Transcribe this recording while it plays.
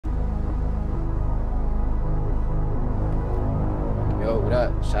What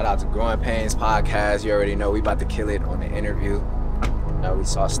up? Shout out to Growing Pains Podcast. You already know we about to kill it on the interview. Now we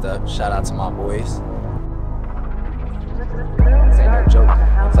saw stuff. Shout out to my boys. This ain't no joke.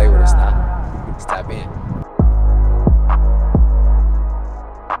 Don't play with us now. Let's tap in.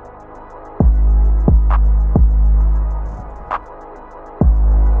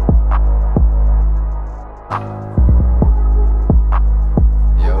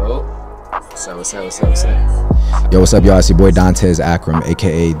 What's up? Yo, what's up, y'all? It's your boy Dontez Akram,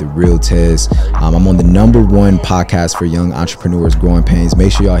 aka The Real Tez. I'm on the #1 podcast for young entrepreneurs, Growing Pains.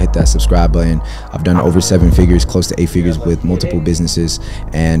 Make sure y'all hit that subscribe button. I've done over 7 figures, close to 8 figures with multiple businesses,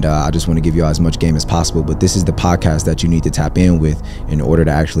 and I just want to give y'all as much game as possible. But this is the podcast that you need to tap in with in order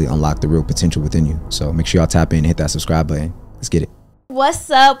to actually unlock the real potential within you. So make sure y'all tap in, hit that subscribe button. Let's get it. What's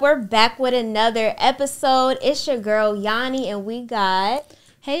up? We're back with another episode. It's your girl Yanni, and we got...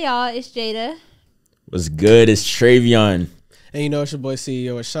 Hey y'all, it's Jada. What's good? It's Travion. And you know, it's your boy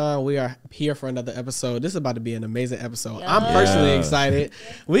CEO Sean. We are here for another episode. This is about to be an amazing episode. I'm personally excited.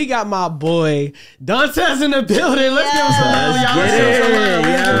 We got my boy Dontez in the building. Let's give him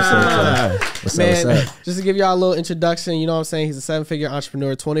some love. What's up? Just to give y'all a little introduction, you know what I'm saying? He's a 7-figure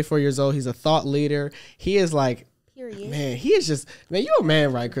entrepreneur, 24 years old. He's a thought leader. He is like, man, he is just, man, you a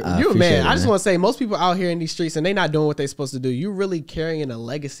man, right? You a man. I just want to say, most people out here in these streets and they not doing what they supposed to do. You really carrying a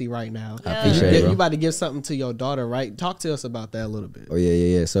legacy right now. I appreciate it, bro. You about to give something to your daughter, right? Talk to us about that a little bit. Oh,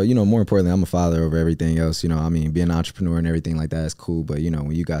 yeah. So, you know, more importantly, I'm a father over everything else. You know, I mean, being an entrepreneur and everything like that is cool. But, you know,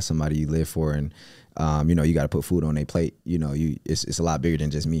 when you got somebody you live for and, you know, you got to put food on their plate, you know, it's a lot bigger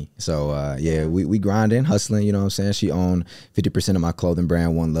than just me. So, yeah, we grinding, hustling, you know what I'm saying? She owned 50% of my clothing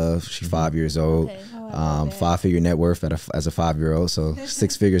brand, One Love. She's 5 years old. Okay. 5-figure net worth as a 5-year-old. So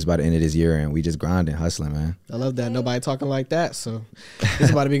 6 figures by the end of this year. And we just grinding, hustling, man. I love that. Nobody talking like that. So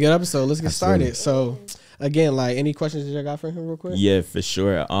it's about to be a good episode. Let's get started. So, again, like, any questions that you got for him real quick? Yeah, for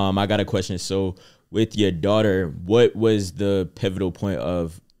sure. I got a question. So with your daughter, what was the pivotal point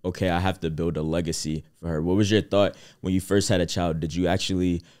of, okay, I have to build a legacy for her? What was your thought when you first had a child?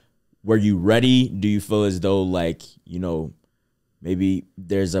 Were you ready? Do you feel as though, like, you know, maybe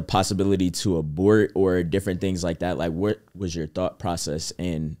there's a possibility to abort or different things like that? Like, what was your thought process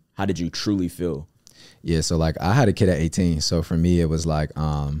and how did you truly feel? Yeah, so like I had a kid at 18. So for me, it was like, if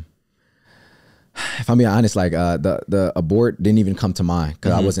I'm being honest, like the abort didn't even come to mind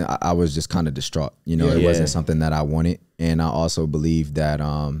because I was just kind of distraught. You know, it wasn't something that I wanted. And I also believe that,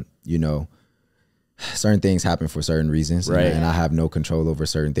 you know, certain things happen for certain reasons, right? And I have no control over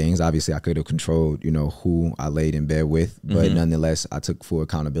certain things. Obviously, I could have controlled, you know, who I laid in bed with, but nonetheless, I took full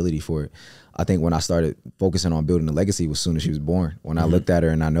accountability for it. I think when I started focusing on building a legacy was soon as she was born. When I looked at her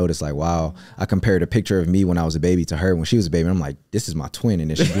and I noticed, like, wow, I compared a picture of me when I was a baby to her when she was a baby. And I'm like, this is my twin.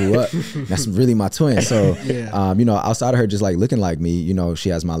 And then she grew up. That's really my twin. So, you know, outside of her just like looking like me, you know, she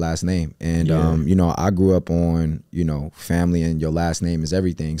has my last name. And, you know, I grew up on, you know, family and your last name is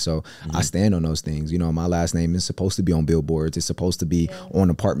everything. So I stand on those things. You know, my last name is supposed to be on billboards. It's supposed to be on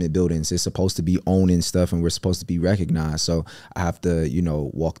apartment buildings. It's supposed to be owning stuff and we're supposed to be recognized. So I have to, you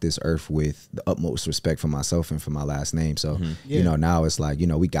know, walk this earth with the utmost respect for myself and for my last name. So, you know, now it's like, you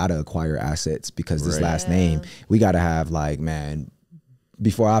know, we got to acquire assets because this last name, we got to have like, man,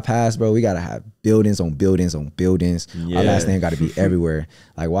 before I pass, bro, we got to have buildings on buildings on buildings. Our last name got to be everywhere.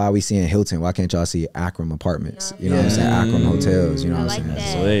 Like, why are we seeing Hilton? Why can't y'all see Akram Apartments? You know what I'm saying? Akram Hotels, you know what I'm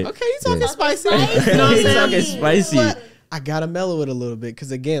saying? Okay, you talking spicy. You know what I'm saying? Talking spicy. But I gotta mellow it a little bit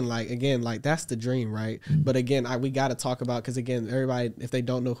because again, that's the dream, right? But again, we gotta talk about, because again, everybody, if they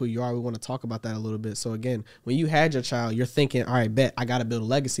don't know who you are, we want to talk about that a little bit. So again, when you had your child, you're thinking, all right, bet I gotta build a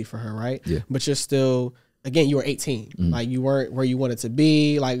legacy for her, right? Yeah. But you're still, again, you were 18. Like, you weren't where you wanted to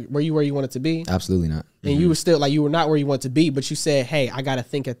be. Like, were you where you wanted to be? Absolutely not. And you were still, like, you were not where you wanted to be, but you said, hey, I got to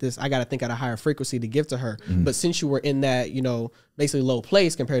think at this, I got to think at a higher frequency to give to her. But since you were in that, you know, basically low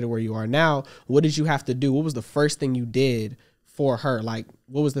place compared to where you are now, what did you have to do? What was the first thing you did for her? Like,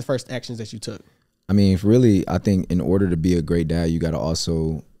 what was the first actions that you took? I mean, really, I think in order to be a great dad, you got to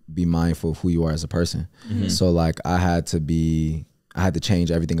also be mindful of who you are as a person. So like, I had to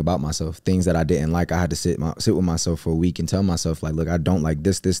change everything about myself. Things that I didn't like, I had to sit with myself for a week and tell myself, like, look, I don't like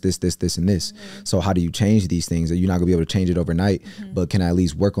this, and this. So how do you change these things? You're not gonna be able to change it overnight, but can I at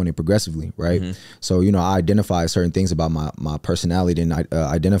least work on it progressively, right? So, you know, I identify certain things about my personality, and I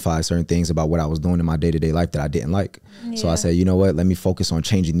identify certain things about what I was doing in my day-to-day life that I didn't like. So I said, you know what, let me focus on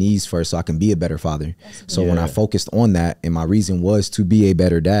changing these first so I can be a better father. So when I focused on that, and my reason was to be a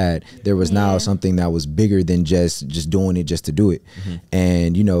better dad, there was now something that was bigger than just doing it just to do it.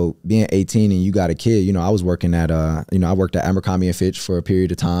 And, you know, being 18 and you got a kid, you know, I was working at, you know, I worked at Abercrombie & Fitch for a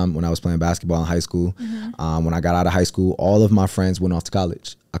period of time when I was playing basketball in high school. When I got out of high school, all of my friends went off to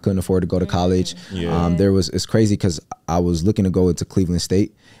college. I couldn't afford to go to college. It's crazy because I was looking to go into Cleveland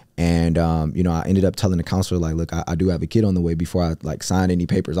State. And, you know, I ended up telling the counselor, like, look, I do have a kid on the way before I like signed any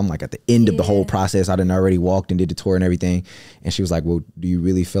papers. I'm like at the end of the whole process. I done already walked and did the tour and everything. And she was like, well, do you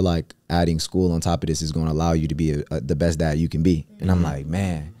really feel like adding school on top of this is going to allow you to be the best dad you can be? And I'm like,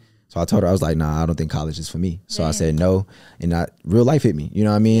 man. So I told her, I was like, nah, I don't think college is for me. So I said no. And real life hit me. You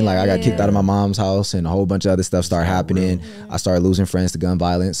know what I mean? Like I got kicked out of my mom's house and a whole bunch of other stuff started happening. I started losing friends to gun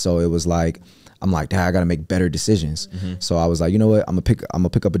violence. So it was like, I'm like, Dad, I got to make better decisions. So I was like, you know what? I'm gonna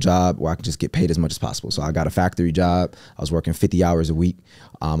pick up a job where I can just get paid as much as possible. So I got a factory job. I was working 50 hours a week.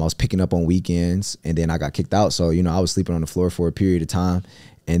 I was picking up on weekends, and then I got kicked out. So, you know, I was sleeping on the floor for a period of time.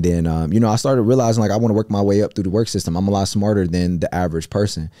 And then, you know, I started realizing like I want to work my way up through the work system. I'm a lot smarter than the average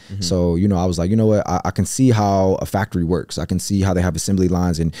person. So, you know, I was like, you know what? I can see how a factory works. I can see how they have assembly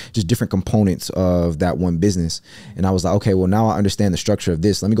lines and just different components of that one business. And I was like, okay, well, now I understand the structure of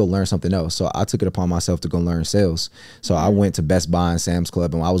this. Let me go learn something else. So I took it upon myself to go learn sales. So I went to Best Buy and Sam's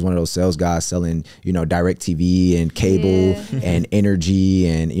Club, and I was one of those sales guys selling, you know, direct TV and cable and energy.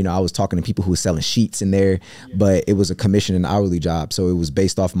 And, you know, I was talking to people who were selling sheets in there, but it was a commission and hourly job. So it was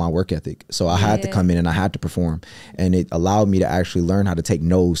based off my work ethic. So I had to come in and I had to perform, and it allowed me to actually learn how to take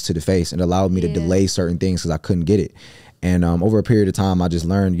no's to the face. It allowed me to delay certain things because I couldn't get it. And over a period of time, I just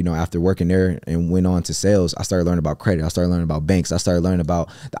learned, you know, after working there and went on to sales, I started learning about credit. I started learning about banks. I started learning about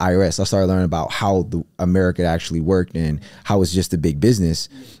the IRS. I started learning about how America actually worked and how it's just a big business.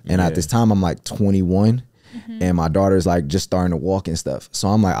 And at this time, I'm like 21. And my daughter's like just starting to walk and stuff. So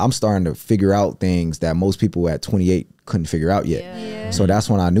I'm like, I'm starting to figure out things that most people at 28 couldn't figure out yet. So that's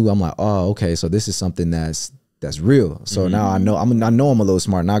when I knew, I'm like, oh, okay, so this is something that's real. So now I know I'm a little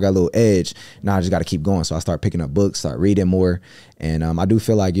smart. Now I got a little edge. Now I just got to keep going. So I start picking up books, start reading more. And I do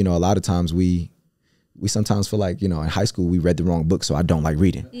feel like, you know, a lot of times we sometimes feel like, you know, in high school we read the wrong book, so I don't like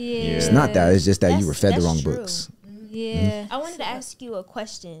reading. It's not that. It's just that you were fed the wrong books. I wanted to ask you a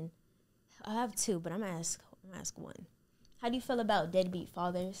question. I have two, but I'm gonna ask one. How do you feel about deadbeat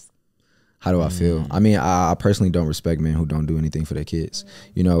fathers? How do I feel? I mean, I personally don't respect men who don't do anything for their kids.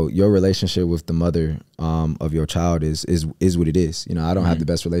 You know, your relationship with the mother of your child is what it is. You know, I don't have the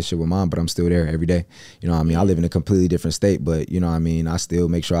best relationship with mom, but I'm still there every day. You know what I mean? I live in a completely different state, but you know what I mean? I still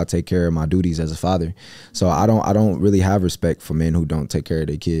make sure I take care of my duties as a father. So I don't really have respect for men who don't take care of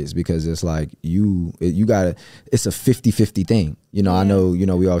their kids, because it's like you gotta, it's a 50-50 thing. You know, I know, you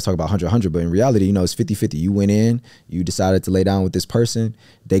know, we always talk about 100-100, but in reality, you know, it's 50-50. You went in, you decided to lay down with this person,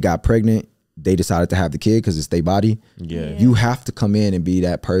 they got pregnant, they decided to have the kid because it's their body. You have to come in and be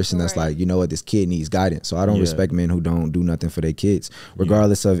that person that's like, you know what, this kid needs guidance. So I don't respect men who don't do nothing for their kids,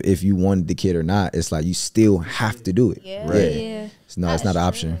 regardless of if you wanted the kid or not. It's like you still have to do it. No, it's not an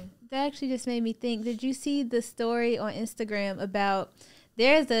option. That actually just made me think, did you see the story on Instagram about,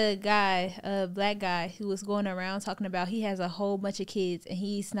 there's a guy, a black guy, who was going around talking about he has a whole bunch of kids and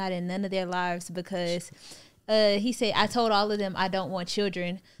he's not in none of their lives because he said, I told all of them I don't want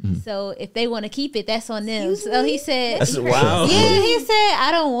children. So if they want to keep it, that's on them. So he said, that's wow. Yeah, he said, I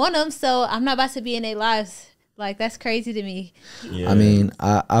don't want them, so I'm not about to be in their lives. Like, that's crazy to me. I mean,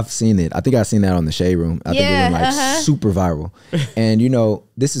 I've seen it. I think I've seen that on the Shade Room. I think it went like super viral. And, you know,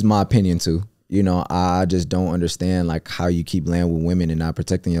 this is my opinion too. You know, I just don't understand like how you keep laying with women and not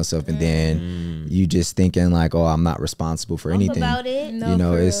protecting yourself, and then you just thinking like, oh, I'm not responsible for anything. About it. No, you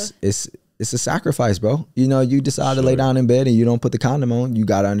know, it's a sacrifice, bro. You know, you decide to lay down in bed and you don't put the condom on. You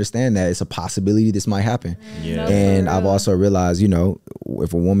got to understand that it's a possibility this might happen. And I've also realized, you know,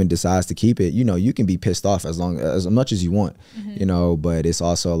 if a woman decides to keep it, you know, you can be pissed off as much as you want, you know, but it's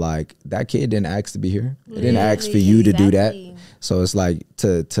also like that kid didn't ask to be here. It didn't ask for you to do that. So it's like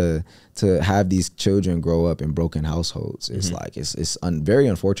to have these children grow up in broken households. It's like it's very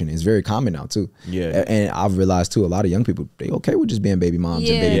unfortunate. It's very common now too. And I've realized too, a lot of young people, they okay with just being baby moms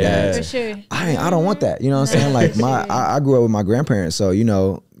and baby dads. For sure. I don't want that. You know what I'm saying? Like I grew up with my grandparents, so you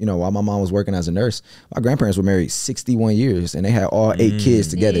know, while my mom was working as a nurse, my grandparents were married 61 years and they had all 8 kids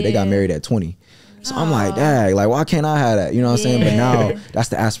together. They got married at 20. So I'm like, dang, like, why can't I have that? You know what I'm saying? But now that's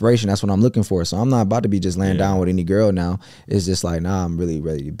the aspiration. That's what I'm looking for. So I'm not about to be just laying down with any girl now. It's just like, nah, I'm really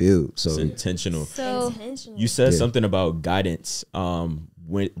ready to build. So it's intentional. You said something about guidance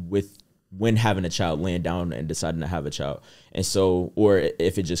when having a child, laying down and deciding to have a child. And so, or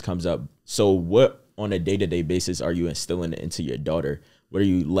if it just comes up. So what on a day-to-day basis are you instilling into your daughter? What are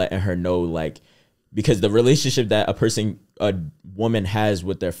you letting her know, like, because the relationship that a woman has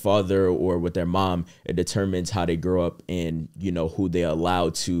with their father or with their mom, it determines how they grow up and, you know, who they allow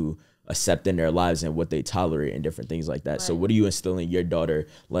to accept in their lives and what they tolerate and different things like that. Right. So what are you instilling your daughter,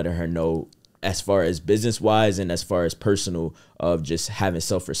 letting her know as far as business wise and as far as personal, of just having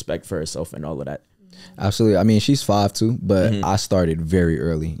self-respect for herself and all of that? Absolutely. I mean, she's 5 too, but I started very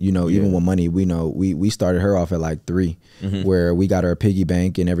early. You know, even with money, we started her off at like 3, where we got her a piggy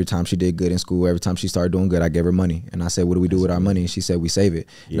bank, and every time she did good in school, every time she started doing good, I gave her money. And I said, what do we do with our money? And she said, we save it.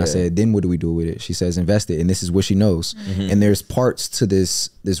 And I said, then what do we do with it? She says, invest it. And this is what she knows. And there's parts to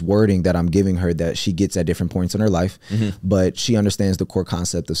this wording that I'm giving her that she gets at different points in her life, but she understands the core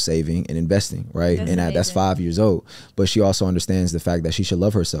concept of saving and investing, right? That's 5 years old. But she also understands the fact that she should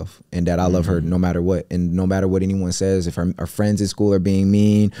love herself, and that I love her no matter what. And no matter what anyone says, if her friends in school are being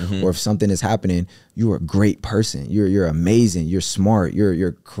mean, or if something is happening, you're a great person. You're amazing. You're smart.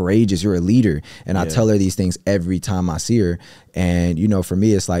 You're courageous. You're a leader. And I tell her these things every time I see her. And, you know, for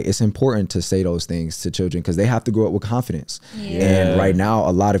me, it's like, it's important to say those things to children because they have to grow up with confidence. And right now,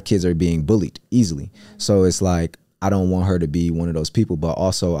 a lot of kids are being bullied easily. So it's like, I don't want her to be one of those people, but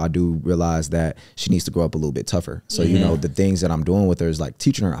also I do realize that she needs to grow up a little bit tougher. So, you know, the things that I'm doing with her is like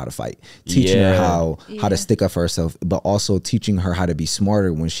teaching her how to fight, teaching her how to stick up for herself, but also teaching her how to be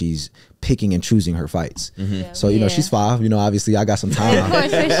smarter when she's picking and choosing her fights. So, you know, she's 5, you know, obviously I got some time. Of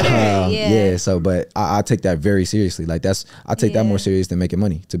course, for sure. So, but I take that very seriously. Like I take that more serious than making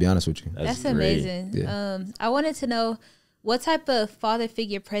money, to be honest with you. That's amazing. I wanted to know, what type of father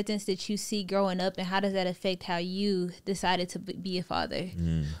figure presence did you see growing up, and how does that affect how you decided to be a father?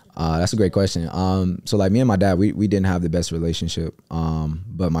 That's a great question. So like me and my dad, we didn't have the best relationship.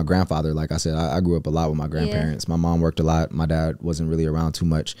 But my grandfather, like I said, I grew up a lot with my grandparents. My mom worked a lot. My dad wasn't really around too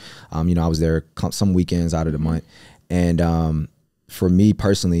much. You know, I was there some weekends out of the month. And for me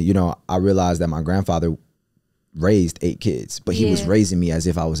personally, you know, I realized that my grandfather raised 8 kids, but he was raising me as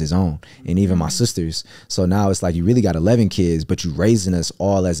if I was his own, and even my sisters. So now it's like, you really got 11 kids, but you raising us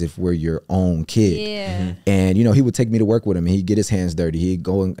all as if we're your own kid. And you know, he would take me to work with him, and he'd get his hands dirty. He'd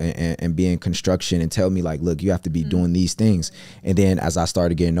go and be in construction and tell me like, look, you have to be doing these things. And then as I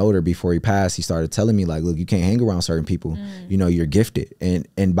started getting older, before he passed, he started telling me like, look, you can't hang around certain people. You know, you're gifted.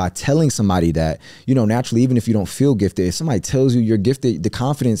 And by telling somebody that, you know, naturally, even if you don't feel gifted, if somebody tells you you're gifted, the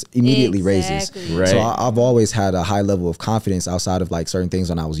confidence immediately raises. So I've always had a high level of confidence outside of like certain things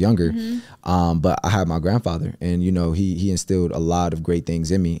when I was younger. But I had my grandfather, and you know, he instilled a lot of great things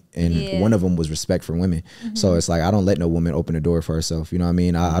in me, and one of them was respect for women. So it's like, I don't let no woman open the door for herself, you know what I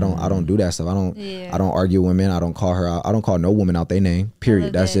mean? I don't do that stuff. I don't argue with women. I don't call her out. I don't call no woman out their name,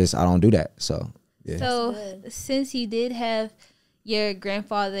 period. That's just, I don't do that. So so since you did have your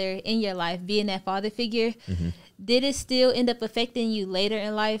grandfather in your life, being that father figure, did it still end up affecting you later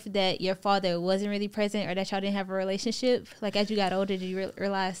in life that your father wasn't really present, or that y'all didn't have a relationship? Like, as you got older, did you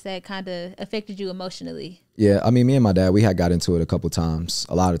realize that kind of affected you emotionally? Yeah, I mean, me and my dad, we had got into it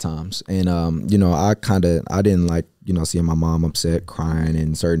a lot of times. And, you know, I didn't like, you know, seeing my mom upset, crying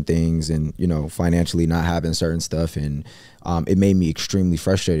and certain things, and, you know, financially not having certain stuff. And it made me extremely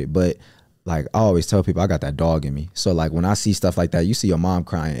frustrated. But like, I always tell people, I got that dog in me. So like, when I see stuff like that, you see your mom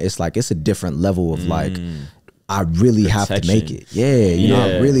crying, it's like, it's a different level of like, I really have to make it. You know,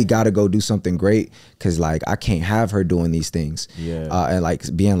 I really got to go do something great, because like, I can't have her doing these things and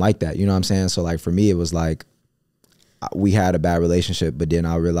like being like that, you know what I'm saying? So like, for me, it was like, we had a bad relationship, but then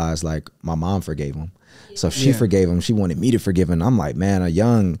I realized like, my mom forgave him. So if she forgave him, she wanted me to forgive him. I'm like, man,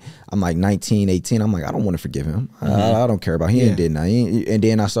 I'm like 19, 18. I'm like, I don't want to forgive him. I don't care about him. He ain't did nothing. And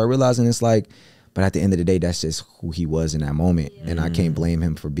then I started realizing it's like, but at the end of the day, that's just who he was in that moment. And I can't blame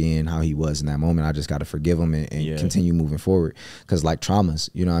him for being how he was in that moment. I just got to forgive him and continue moving forward. Because like traumas,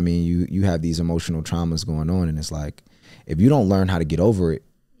 you know what I mean? You have these emotional traumas going on, and it's like, if you don't learn how to get over it,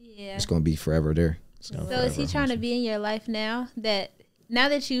 it's going to be forever there. So is he trying to be in your life now that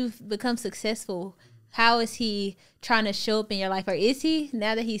you've become successful? How is he trying to show up in your life, or is he,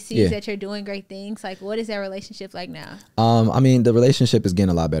 now that he sees that you're doing great things? Like, what is that relationship like now? I mean, the relationship is getting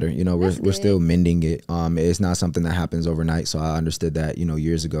a lot better. You know, we're still mending it. It's not something that happens overnight. So I understood that, you know,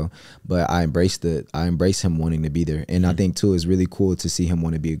 years ago, but I embrace him wanting to be there. And I think too, it's really cool to see him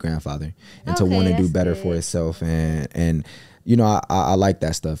want to be a grandfather and to want to do better for himself. And you know, I like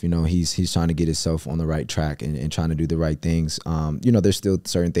that stuff. You know, he's trying to get himself on the right track and trying to do the right things. You know, there's still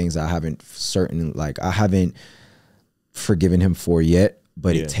certain things I haven't forgiven him for yet,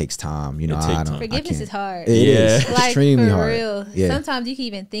 but it takes time. You know, forgiveness is hard. It is like, extremely hard. Real. Sometimes you can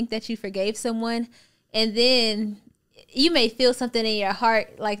even think that you forgave someone, and then you may feel something in your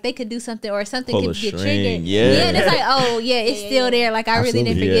heart, like they could do something or something Pull could a get string, triggered. yeah. And it's like, oh yeah, it's still there. Like I really didn't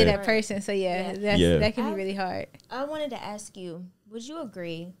Absolutely. forget Yeah. that person. So Yeah. that can be really hard. I wanted to ask you, would you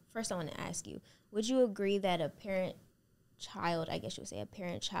agree? First, I want to ask you, would you agree that a parent-child, I guess you would say, a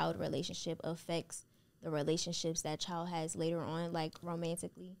parent-child relationship affects the relationships that child has later on, like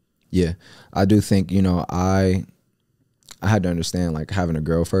romantically? Yeah, I do think, you know, I had to understand, like, having a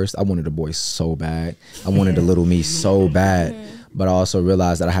girl first, I wanted a boy so bad. I wanted a little me so bad. But I also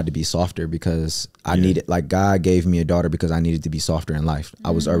realized that I had to be softer because I needed, like, God gave me a daughter because I needed to be softer in life.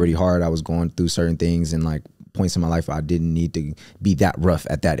 I was already hard. I was going through certain things and, like, points in my life where I didn't need to be that rough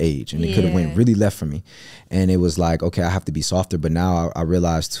at that age. And it could have went really left for me. And it was like, okay, I have to be softer. But now I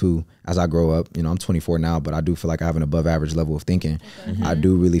realized, too, as I grow up, you know, I'm 24 now, but I do feel like I have an above average level of thinking. I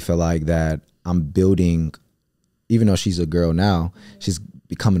do really feel like that I'm building, even though she's a girl now, she's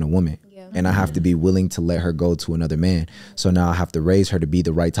becoming a woman. And I have to be willing to let her go to another man. So now I have to raise her to be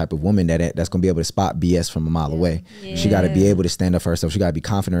the right type of woman that's going to be able to spot BS from a mile away. She got to be able to stand up for herself. She got to be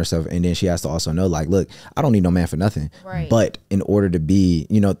confident in herself. And then she has to also know, like, look, I don't need no man for nothing. Right. But in order to be,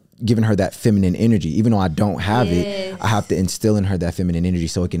 you know, giving her that feminine energy, even though I don't have it, I have to instill in her that feminine energy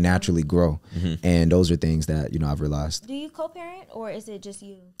so it can naturally grow. And those are things that, you know, I've realized. Do you co-parent or is it just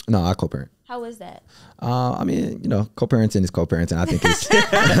you? No, I co-parent. How is that? I mean, you know, co-parenting is co-parenting. I think it's,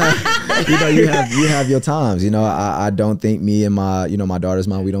 you know, you have your times. You know, I don't think me and my, you know, my daughter's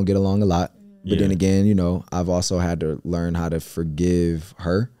mom, we don't get along a lot. But then again, you know, I've also had to learn how to forgive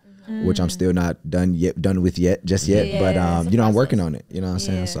her, which I'm still not done with just yet. But you know, I'm working on it. You know what I'm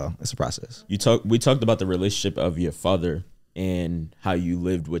saying? So it's a process. We talked about the relationship of your father and how you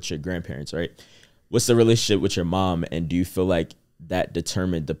lived with your grandparents, right? What's the relationship with your mom, and do you feel like that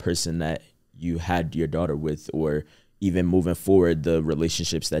determined the person that you had your daughter with, or even moving forward, the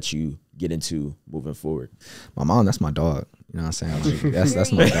relationships that you get into moving forward? My mom, that's my dog. You know what I'm saying? Like,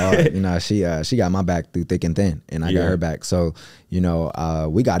 that's my dog. You know, she got my back through thick and thin, and I got her back. So, you know,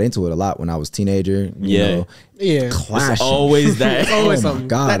 we got into it a lot when I was a teenager. You know, clashing. It's always that. It's always Oh something. my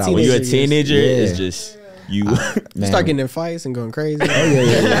God, That When you're a teenager teenager, is- it's just you. You start getting in fights and going crazy. Oh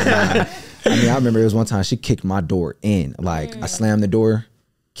yeah. I mean, I remember it was one time she kicked my door in. Like, I slammed the door,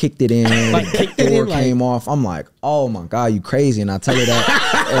 kicked it in, Like, kicked it door in, like- came off. I'm like, oh my God, you crazy. And I tell her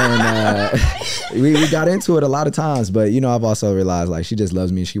that. And we got into it a lot of times. But, you know, I've also realized, like, she just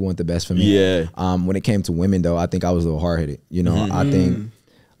loves me. She wants the best for me. Yeah. When it came to women, though, I think I was a little hard-headed. You know, I think,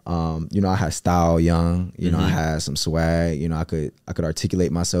 you know, I had style young. You know, I had some swag. You know, I could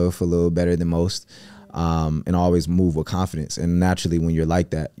articulate myself a little better than most. And always move with confidence. And naturally, when you're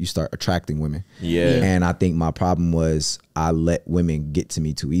like that, you start attracting women. Yeah. And I think my problem was I let women get to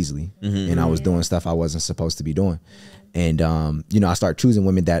me too easily. And I was doing stuff I wasn't supposed to be doing. And, you know, I started choosing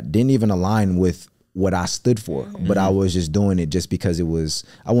women that didn't even align with what I stood for. But I was just doing it just because it was,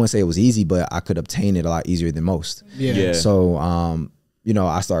 I wouldn't say it was easy, but I could obtain it a lot easier than most. Yeah. So, you know,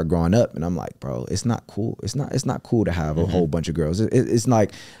 I started growing up and I'm like, bro, it's not cool. It's not cool to have a whole bunch of girls. It's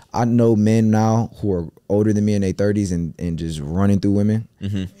like, I know men now who are older than me in their 30s and just running through women.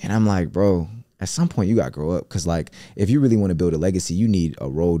 And I'm like, bro, at some point you got to grow up. Cause like, if you really want to build a legacy, you need a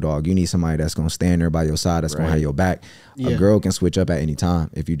road dog. You need somebody that's going to stand there by your side. That's going to have your back. A girl can switch up at any time.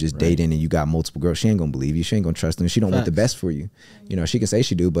 If you just dating and you got multiple girls, she ain't going to believe you. She ain't going to trust them. She don't want the best for you. You know, she can say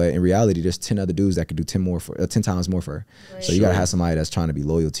she do, but in reality, there's 10 other dudes that could do 10 times more for her. So you got to have somebody that's trying to be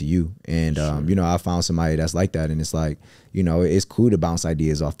loyal to you. And, you know, I found somebody that's like that. And it's like, you know, it's cool to bounce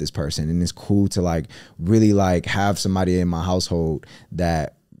ideas off this person. And it's cool to like really like have somebody in my household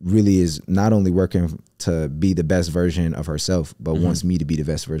that really is not only working to be the best version of herself, but wants me to be the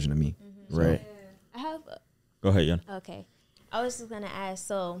best version of me. Right. I have. Go ahead, Jan. Okay. I was just going to ask,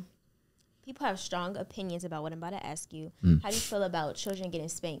 so people have strong opinions about what I'm about to ask you. How do you feel about children getting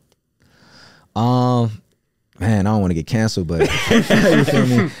spanked? Man, I don't want to get canceled, but you feel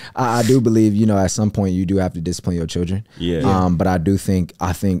me? I do believe, you know, at some point you do have to discipline your children. Yeah. But I think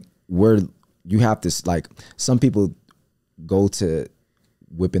you have to, like, some people go to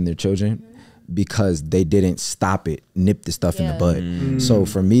whipping their children because they didn't stop it, nip the stuff in the bud. So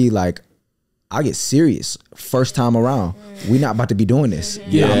for me, like, I get serious first time around. We not about to be doing this.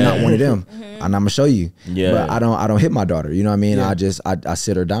 Yeah, I'm not one of them. And I'm gonna show you. Yeah. But I don't hit my daughter. You know what I mean? I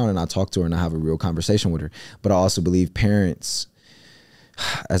sit her down and I talk to her and I have a real conversation with her. But I also believe parents,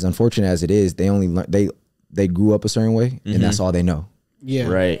 as unfortunate as it is, they only learn, they grew up a certain way and that's all they know. Yeah.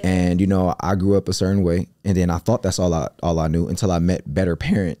 Right. And you know, I grew up a certain way, and then I thought that's all I knew until I met better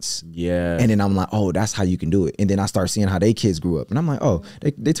parents. Yeah. And then I'm like, oh, that's how you can do it. And then I start seeing how they kids grew up, and I'm like, oh,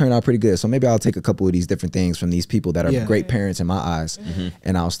 they turned out pretty good. So maybe I'll take a couple of these different things from these people that are great parents in my eyes,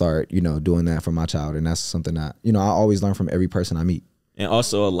 and I'll start, you know, doing that for my child. And that's something that, you know, I always learn from every person I meet. And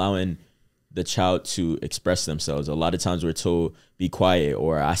also allowing the child to express themselves. A lot of times we're told, be quiet,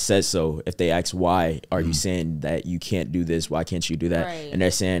 or I said so. If they ask why are you saying that you can't do this, why can't you do that? Right. And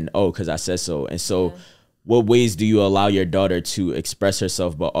they're saying, oh, because I said so. And so what ways do you allow your daughter to express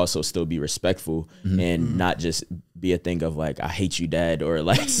herself but also still be respectful and not just be a thing of like, I hate you, dad, or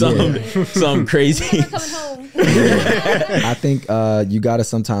like something crazy? Coming home. I think you gotta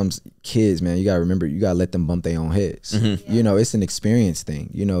sometimes, kids, man, you gotta remember, you gotta let them bump their own heads. You know, it's an experience thing.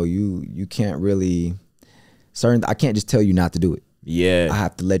 You know, you can't really I can't just tell you not to do it. Yeah. I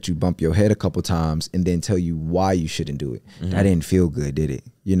have to let you bump your head a couple times and then tell you why you shouldn't do it. That didn't feel good, did it?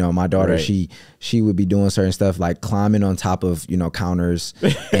 You know, my daughter, she would be doing certain stuff like climbing on top of, you know, counters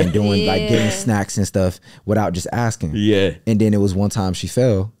and doing like getting snacks and stuff without just asking. Yeah. And then it was one time she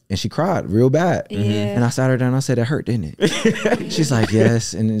fell and she cried real bad. And I sat her down and I said, that hurt, didn't it? She's like,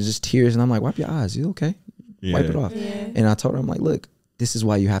 yes. And it's just tears. And I'm like, wipe your eyes. You okay? Wipe it off. And I told her, I'm like, look, this is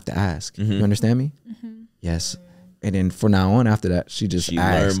why you have to ask. You understand me? Yes. And then from now on, after that, she just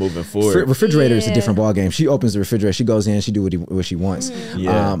asks. Learn moving forward. Refrigerator is a different ball game. She opens the refrigerator, she goes in, she do what she wants.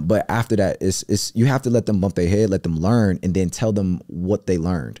 But after that, it's you have to let them bump their head, let them learn, and then tell them what they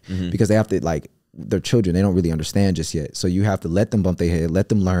learned, because they have to, like, they're children, they don't really understand just yet. So you have to let them bump their head, let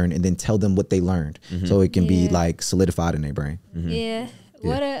them learn, and then tell them what they learned, so it can be like solidified in their brain.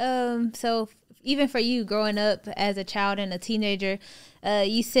 What a so even for you growing up as a child and a teenager,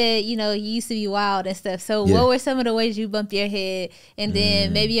 you said, you know, you used to be wild and stuff. So what were some of the ways you bumped your head? And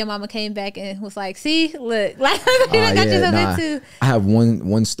then maybe your mama came back and was like, see, look, like, got yourself into. I have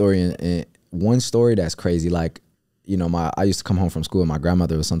one story, and one story that's crazy. Like, you know, I used to come home from school and my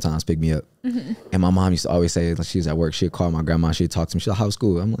grandmother would sometimes pick me up. And my mom used to always say, like, she was at work, she'd call my grandma, she'd talk to me. She's like, how's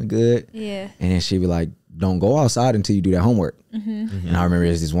school? I'm like, good. Yeah. And then she'd be like, don't go outside until you do that homework. And I remember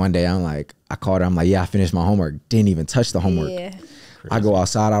this one day, I'm like, I called her, I'm like, yeah, I finished my homework. Didn't even touch the homework. Yeah. I go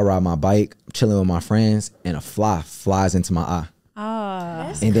outside, I ride my bike, chilling with my friends, and a fly flies into my eye.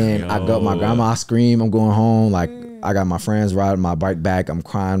 Oh. And then I go, my grandma, I scream, I'm going home. Like, I got my friends riding my bike back. I'm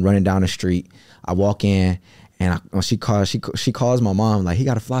crying, running down the street. I walk in, and when she calls my mom, like, he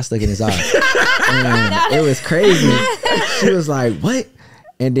got a fly stuck in his eye. And it was crazy. She was like, what?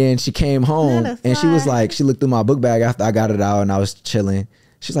 And then she came home, and she was like, she looked through my book bag after I got it out, and I was chilling.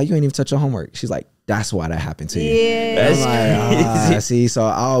 She's like, you ain't even touch your homework. She's like, that's why that happened to you. Yeah. I'm like, see, so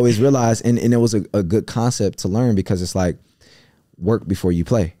I always realized, and it was a good concept to learn, because it's like, work before you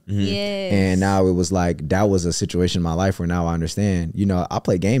play. Yes. And now it was like, that was a situation in my life where now I understand, you know, I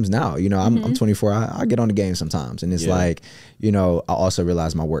play games now, you know, I'm 24, I get on the game sometimes. And it's like, you know, I also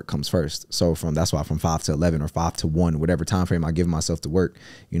realize my work comes first. So that's why from 5 to 11 or 5 to 1, whatever time frame I give myself to work,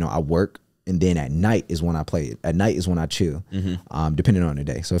 you know, I work. And then at night is when I play. At night is when I chill, depending on the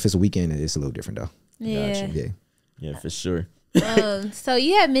day. So if it's a weekend, it's a little different though. Yeah. Gotcha. Yeah, for sure. So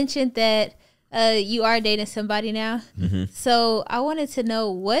you had mentioned that you are dating somebody now. So I wanted to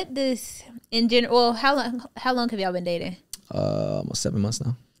know, what does, in general, well, how long have y'all been dating? Almost 7 months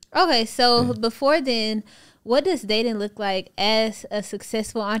now. Okay, so before then, what does dating look like as a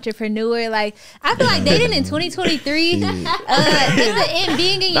successful entrepreneur? Like, I feel like dating in 2023, and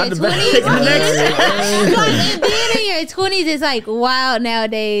being in your 20s, and being in your 20s is like wild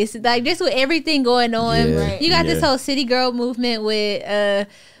nowadays. Like, just with everything going on, you got this whole city girl movement with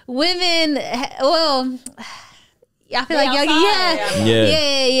women. Well, I feel like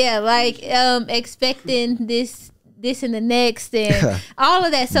y'all, like expecting this and the next and all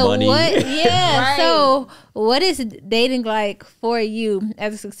of that. So Money. what? Yeah. So what is dating like for you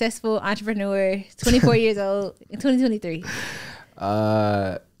as a successful entrepreneur, 24 years old in 2023?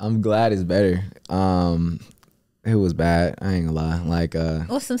 I'm glad it's better. It was bad. I ain't gonna lie. Like,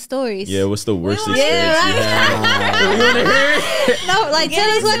 What's some stories? Yeah, what's the worst experience you had? No, like tell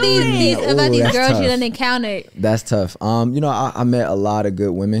us what these about these girls tough. you done encountered. That's tough. You know, I met a lot of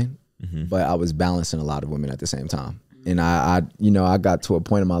good women, but I was balancing a lot of women at the same time. And I you know, I got to a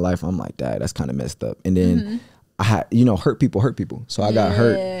point in my life where I'm like, dad, that's kind of messed up. And then I had, you know, hurt people. So I got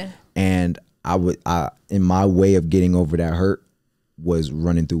hurt, and I in my way of getting over that hurt was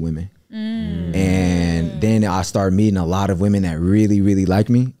running through women. And then I started meeting a lot of women that really, really liked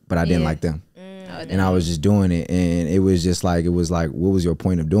me, but I didn't like them. And I was just doing it, and it was like, what was your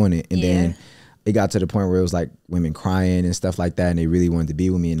point of doing it? And then it got to the point where it was like women crying and stuff like that, and they really wanted to be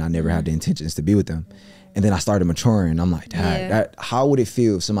with me, and I never had the intentions to be with them. And then I started maturing. I'm like, Dad, how would it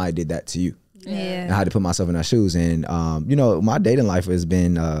feel if somebody did that to you? Yeah. And I had to put myself in their shoes. And, you know, my dating life has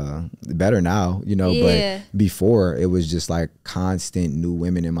been better now, you know, but before it was just like constant new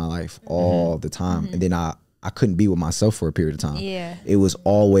women in my life all the time. And then I couldn't be with myself for a period of time. Yeah. It was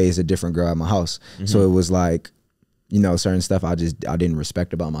always a different girl at my house. So it was like, you know, certain stuff I didn't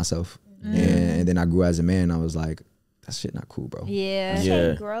respect about myself. And then I grew as a man. I was like, that shit not cool, bro.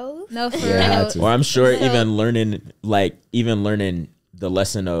 Yeah. Growth. No, for real. Or I'm sure even learning the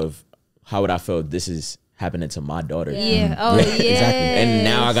lesson of how would I feel this is happening to my daughter. Yeah. Oh, yeah. Exactly. And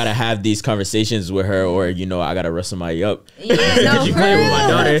now I gotta have these conversations with her, or you know, I gotta wrestle somebody up. Yeah, no, you for playing real. with my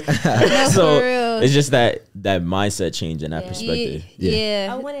daughter. No, So for real. it's just that mindset change and that perspective. Yeah.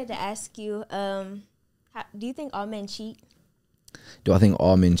 I wanted to ask you, do you think all men cheat? Do I think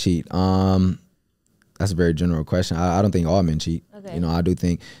all men cheat? That's a very general question. I don't think all men cheat. Okay. You know, I do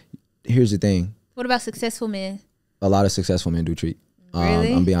think. Here's the thing. What about successful men? A lot of successful men do cheat.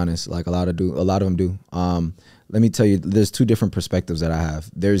 Really? I'm be honest. Like a lot of them do. Let me tell you, there's two different perspectives that I have.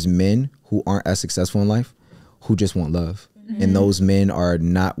 There's men who aren't as successful in life, who just want love, and those men are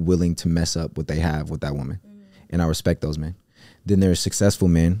not willing to mess up what they have with that woman, and I respect those men. Then there's successful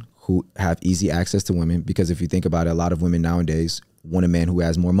men who have easy access to women, because if you think about it, a lot of women nowadays want a man who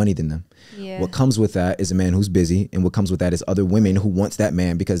has more money than them. Yeah. What comes with that is a man who's busy, and what comes with that is other women who wants that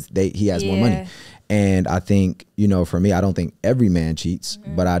man because he has more money. And I think, you know, for me, I don't think every man cheats,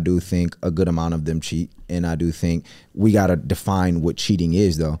 but I do think a good amount of them cheat. And I do think we got to define what cheating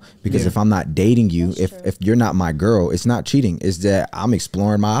is, though, because if I'm not dating you, if you're not my girl, it's not cheating. It's that I'm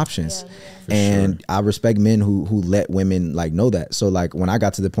exploring my options. And I respect men who let women like know that. So like when I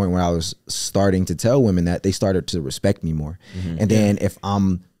got to the point where I was starting to tell women that, they started to respect me more. And then if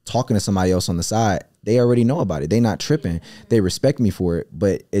I'm talking to somebody else on the side, they already know about it. They not tripping. They respect me for it,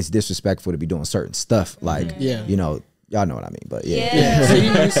 but it's disrespectful to be doing certain stuff. Like, you know, y'all know what I mean, but So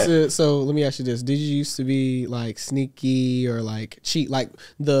you used to, so let me ask you this. Did you used to be like sneaky or like cheat, like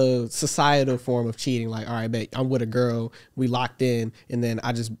the societal form of cheating? Like, all right, bet I'm with a girl, we locked in, and then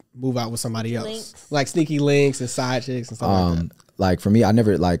I just move out with somebody else. Like sneaky links and side chicks and stuff like that. Like for me, I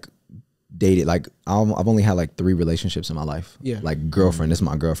never like dated, like I've only had like 3 relationships in my life. Like girlfriend, this is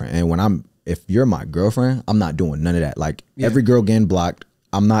my girlfriend. And if you're my girlfriend, I'm not doing none of that. Like every girl getting blocked.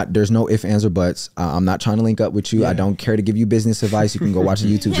 There's no ifs, ands, or buts. I'm not trying to link up with you. I don't care to give you business advice. You can go watch a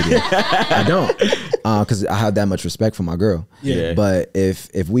YouTube video. I don't, because I have that much respect for my girl. But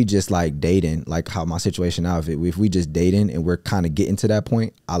if we just like dating, like how my situation now, if we just dating and we're kind of getting to that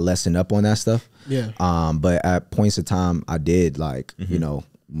point, I lessen up on that stuff. But at points of time, I did like, you know,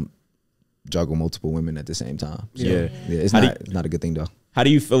 juggle multiple women at the same time. So, it's not a good thing though. How do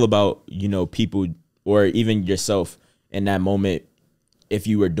you feel about, you know, people or even yourself in that moment? If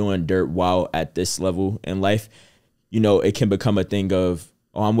you were doing dirt while at this level in life, you know, it can become a thing of,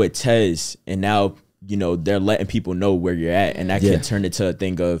 oh, I'm with Tez, and now, you know, they're letting people know where you're at, and that can turn into a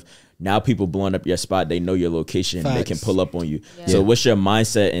thing of now people blowing up your spot, they know your location, they can pull up on you. So what's your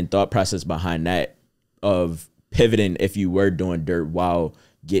mindset and thought process behind that of pivoting if you were doing dirt while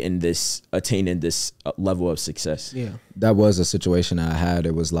attaining this level of success? That was a situation I had.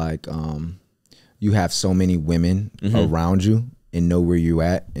 It was like, you have so many women around you and know where you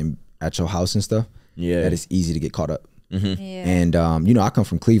at and at your house and stuff, that it's easy to get caught up. And you know, I come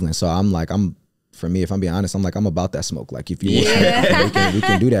from Cleveland, so for me, if I'm being honest, I'm about that smoke. Like if you want we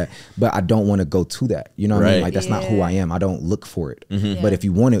can do that, but I don't want to go to that. You know what I mean? Like that's not who I am. I don't look for it. But if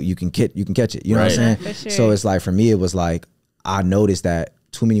you want it, you can catch it. You know what I'm saying? So it's like for me, it was like I noticed that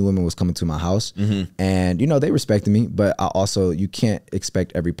too many women was coming to my house, and you know they respected me, but you can't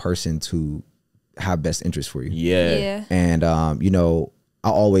expect every person to have best interest for you. And you know, I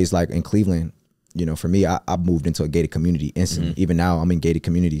always like in Cleveland, you know, for me, I moved into a gated community instantly. Even now I'm in gated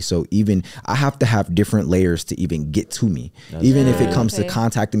community. So even I have to have different layers to even get to me. Even if it comes to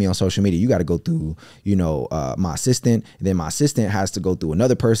contacting me on social media, you got to go through, you know, my assistant, and then my assistant has to go through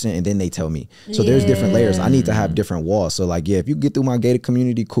another person, and then they tell me. So there's different layers. I need to have different walls. So like, if you get through my gated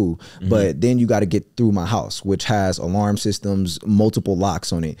community, cool. But then you got to get through my house, which has alarm systems, multiple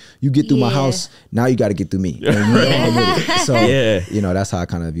locks on it. You get through my house, now you got to get through me. And you know I'm with it. So, you know, that's how I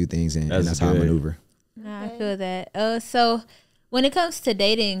kind of view things, and that's how I maneuver. I feel that. So when it comes to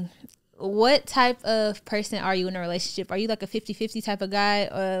dating, what type of person are you in a relationship? Are you like a 50-50 type of guy,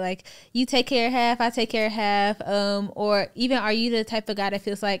 or like you take care of half, I take care of half? Or even are you the type of guy that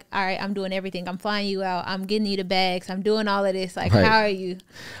feels like, all right, I'm doing everything. I'm flying you out. I'm getting you the bags. I'm doing all of this. Like, how are you?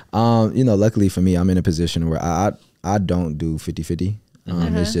 You know, luckily for me, I'm in a position where I don't do 50-50.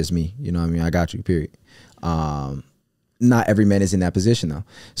 It's just me. You know what I mean? I got you, period. Not every man is in that position though.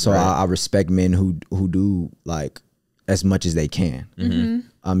 So I respect men who do like as much as they can.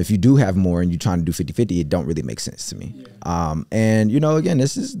 If you do have more and you're trying to do 50-50, it don't really make sense to me. And you know, again,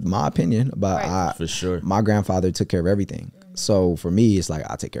 this is my opinion, but for sure, my grandfather took care of everything. So for me, it's like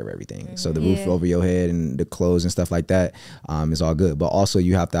I take care of everything. So the roof over your head and the clothes and stuff like that is all good. But also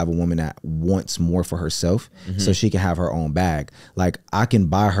you have to have a woman that wants more for herself so she can have her own bag. Like I can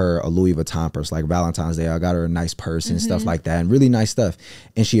buy her a Louis Vuitton purse, like Valentine's Day. I got her a nice purse and stuff like that, and really nice stuff.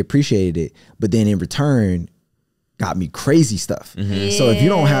 And she appreciated it. But then in return, got me crazy stuff. So if you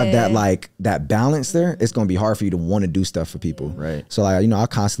don't have that like that balance there, it's gonna be hard for you to want to do stuff for people. Right. So like, you know, I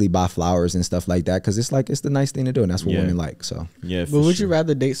constantly buy flowers and stuff like that because it's like it's the nice thing to do, and that's what women like. So but would you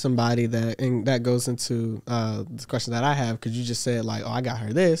rather date somebody that, and that goes into the question that I have, because you just said like, oh, I got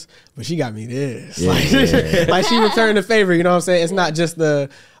her this, but she got me this. Like she returned the favor. You know what I'm saying? It's not just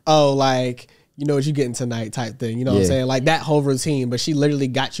the like, you know what you getting tonight type thing. You know what I'm saying? Like that whole routine, but she literally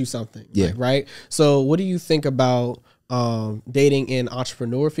got you something. Like, right? So what do you think about dating an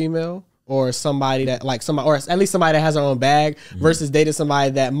entrepreneur female, or somebody that like somebody, or at least somebody that has her own bag, versus dating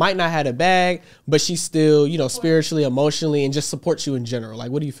somebody that might not have a bag, but she's still, you know, spiritually, emotionally, and just supports you in general? Like,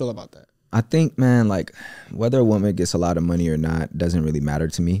 what do you feel about that? I think, man, like whether a woman gets a lot of money or not doesn't really matter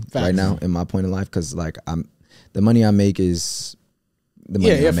to me right now in my point in life, because like the money I make is the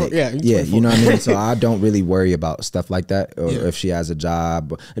money I make. You know what I mean? So I don't really worry about stuff like that, or if she has a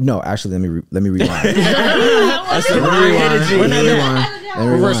job. No, actually, let me rewind. That's a rewind.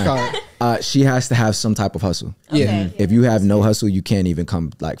 She has to have some type of hustle. If you have no hustle, you can't even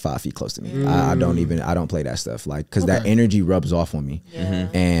come like 5 feet close to me. I don't play that stuff, like, because that energy rubs off on me.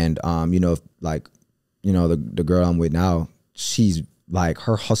 And you know, like, you know, the girl I'm with now, she's like,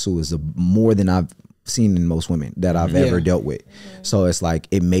 her hustle is more than I've seen in most women that I've ever dealt with. So it's like,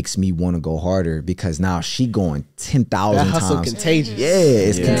 it makes me want to go harder, because now she going 10,000 times. Hustle contagious.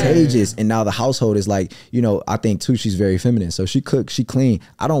 It's contagious. And now the household is like, you know, I think too, she's very feminine. So she cooks, she clean.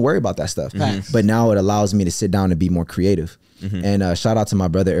 I don't worry about that stuff. But now it allows me to sit down and be more creative. And shout out to my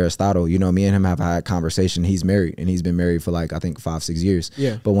brother Aristotle. You know, me and him have had a conversation. He's married, and he's been married for like, I think 5-6 years.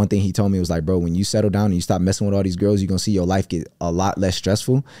 But one thing he told me was like, bro, when you settle down and you stop messing with all these girls, you're gonna see your life get a lot less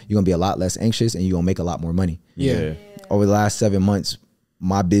stressful. You're gonna be a lot less anxious, and you're gonna make a lot more money. Over the last 7 months,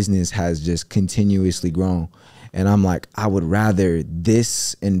 my business has just continuously grown. And I'm like, I would rather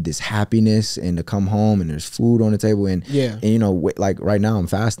this and this happiness, and to come home and there's food on the table, and you know, like right now I'm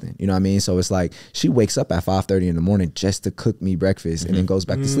fasting, you know what I mean? So it's like, she wakes up at 5:30 in the morning just to cook me breakfast, and then goes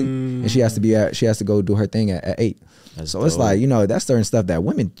back to sleep, and she has to go do her thing at 8. So it's like, you know, that's certain stuff that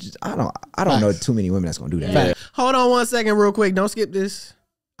women, I don't know too many women that's gonna do that. Hold on 1 second real quick, don't skip this.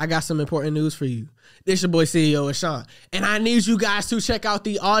 I got some important news for you. This your boy CEO Ashawn, and I need you guys to check out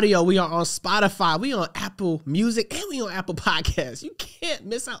the audio. We are on Spotify, we on Apple Music, and we on Apple Podcasts. You can't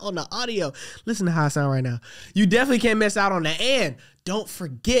miss out on the audio. Listen to how I sound right now. You definitely can't miss out on the and. Don't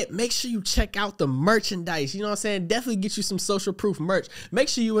forget, make sure you check out the merchandise. You know what I'm saying? Definitely get you some social proof merch. Make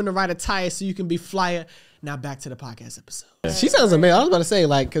sure you in the right attire so you can be flyer. Now back to the podcast episode. She sounds amazing. I was about to say,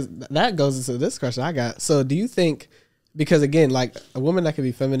 like, because that goes into this question I got. So do you think, because again, like, a woman that can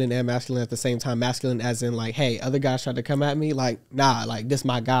be feminine and masculine at the same time, masculine as in like, hey, other guys try to come at me, like, nah, like, this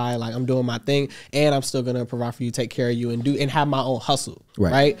my guy, like, I'm doing my thing, and I'm still gonna provide for you, take care of you, and have my own hustle,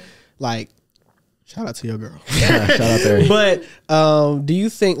 right? Like, shout out to your girl. Shout out to her. But do you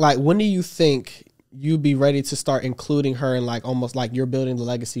think, like, when do you think you'd be ready to start including her in, like, almost like you're building the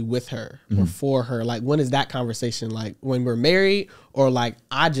legacy with her or for her? Like, when is that conversation? Like, when we're married, or like,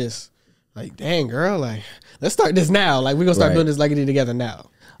 I just, like, dang, girl, like, let's start this now. Like, we're gonna start building this legacy together now.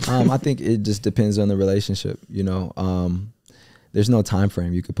 I think it just depends on the relationship, you know. There's no time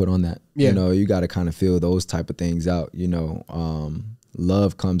frame you could put on that. You know, you got to kind of feel those type of things out, you know.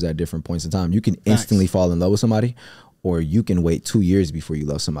 Love comes at different points in time. You can instantly fall in love with somebody, or you can wait 2 years before you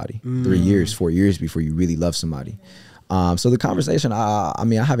love somebody, 3 years, 4 years before you really love somebody. So the conversation, I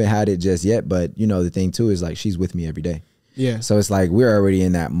mean, I haven't had it just yet, but you know, the thing too is like, she's with me every day. So it's like, we're already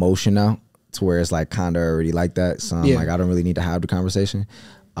in that motion now, to where it's like kind of already like that. So I'm like, I don't really need to have the conversation.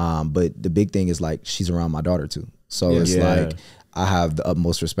 But the big thing is like, she's around my daughter too. So it's like, I have the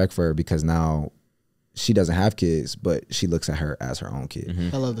utmost respect for her, because now she doesn't have kids, but she looks at her as her own kid.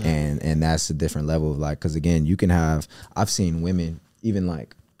 I love that. And that's a different level of like, because again, you can have, I've seen women, even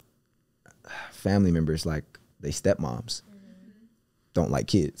like family members, like they stepmoms, don't like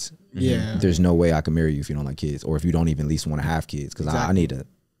kids. There's no way I can marry you if you don't like kids, or if you don't even at least want to have kids, because I need a,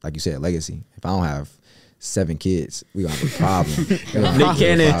 like you said, legacy. If I don't have 7 kids, we gonna have a problem. Nick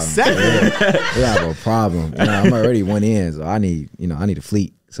Cannon. We have a problem. You know, I'm already one in, so I need a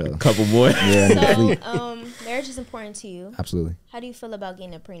fleet. So A couple more. yeah, I need a fleet. So, marriage is important to you. Absolutely. How do you feel about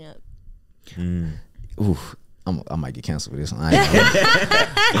getting a prenup? Ooh, I might get canceled for this one.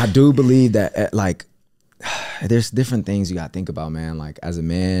 I do believe that there's different things you gotta think about, man. Like as a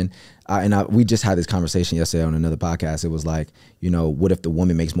man, we just had this conversation yesterday on another podcast. It was like, what if the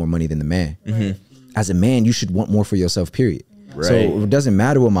woman makes more money than the man? As a man, you should want more for yourself, period. Right. So it doesn't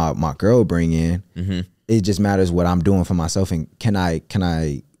matter what my girl bring in. It just matters what I'm doing for myself, and can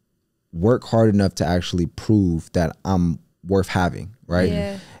I work hard enough to actually prove that I'm worth having, right?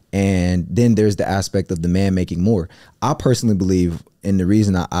 Yeah. And then there's the aspect of the man making more. I personally believe, and the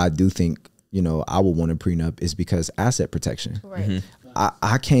reason I do think, I would want a prenup is because asset protection. Right.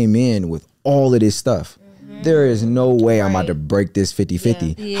 I came in with all of this stuff. There is no way I'm about to break this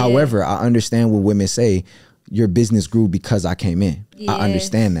 50-50. Yeah. However, I understand what women say, your business grew because I came in. I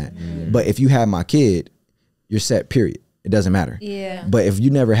understand that. But if you have my kid, you're set, period. It doesn't matter. Yeah. But if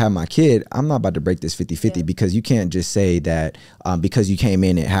you never have my kid, I'm not about to break this 50-50 because you can't just say that because you came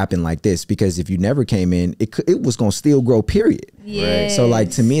in, it happened like this. Because if you never came in, it was going to still grow, period. Yeah. So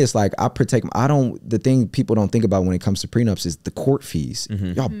like, to me, it's like the thing people don't think about when it comes to prenups is the court fees.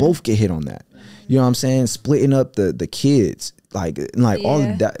 Y'all both get hit on that. You know what I'm saying? Splitting up the kids, like all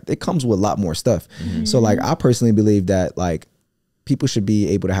of that, it comes with a lot more stuff. So like, I personally believe that like, people should be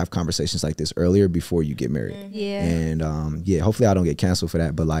able to have conversations like this earlier before you get married. Yeah. And hopefully I don't get canceled for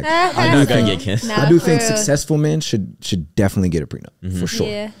that. But like, I do think successful men should definitely get a prenup for sure.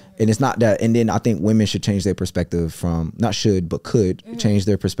 Yeah. And it's not that. And then I think women should change their perspective from, not should, but could change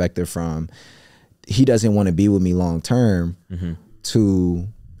their perspective from, he doesn't want to be with me long term to,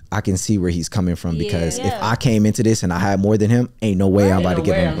 I can see where he's coming from, because if I came into this and I had more than him, ain't no way I'm about to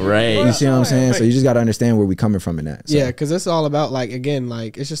give him. Right. You see what I'm saying? So you just got to understand where we coming from in that. So. Yeah, because it's all about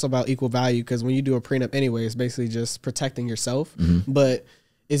it's just about equal value. Because when you do a prenup anyway, it's basically just protecting yourself. But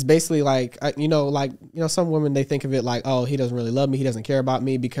it's basically some women, they think of it like, oh, he doesn't really love me, he doesn't care about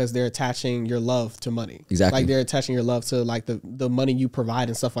me, because they're attaching your love to money. Exactly. Like they're attaching your love to like the money you provide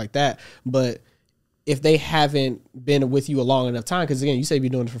and stuff like that. But if they haven't been with you a long enough time, because again, you say you've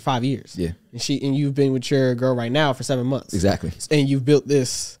been doing it for 5 years. Yeah. And you've been with your girl right now for 7 months. Exactly. And you've built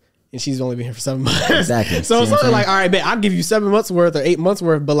this, and she's only been here for 7 months. Exactly. So it's only like, all right, man, I'll give you 7 months worth or 8 months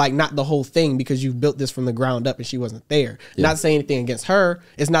worth, but like not the whole thing, because you've built this from the ground up and she wasn't there. Yeah. Not saying anything against her.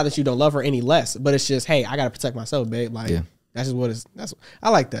 It's not that you don't love her any less, but it's just, hey, I got to protect myself, babe. Like, that's just what it's,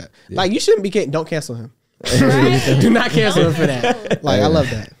 I like that. Yeah. Like, you shouldn't be, don't cancel him. Right? Do not cancel him for that. Like, I love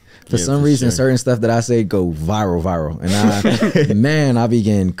that. For some reason, certain stuff that I say go viral. And I be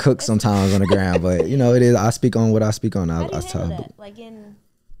getting cooked sometimes on the ground. But, it is, I speak on what I speak on. How do you handle that? Like getting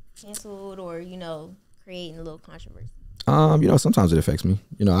canceled or, creating a little controversy? Sometimes it affects me.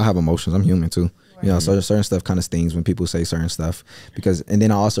 I have emotions. I'm human too. Right. So certain stuff kind of stings when people say certain stuff, and then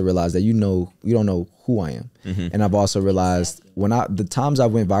I also realize that you don't know who I am. And I've also realized the times I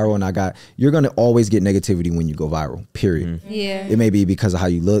went viral and you're going to always get negativity when you go viral, period. Yeah. It may be because of how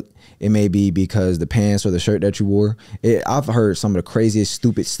you look. It may be because the pants or the shirt that you wore. I've heard some of the craziest,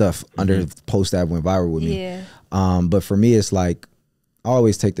 stupid stuff under the post that went viral with me. Yeah. But for me, it's like, I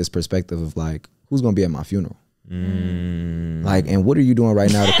always take this perspective of like, who's going to be at my funeral? Like, and what are you doing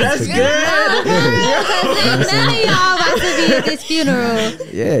right now to That's contribute? good. None of y'all about to be at this funeral.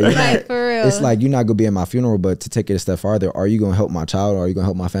 Yeah, like for real. It's like, you're not gonna be at my funeral, but to take it a step farther, are you gonna help my child, or are you gonna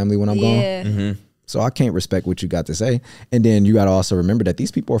help my family when I'm gone? So I can't respect what you got to say. And then you got to also remember that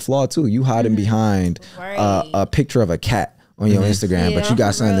these people are flawed too. You hiding behind a picture of a cat on your Instagram, but you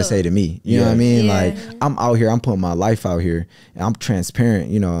got something to say to me. You know what I mean? Like, I'm out here, I'm putting my life out here, and I'm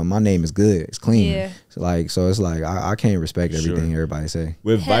transparent. My name is good, it's clean. Yeah. So it's like I can't respect everything everybody say.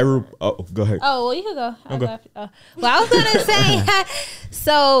 With viral, go ahead. Oh, well, you can go. Well, I was gonna say,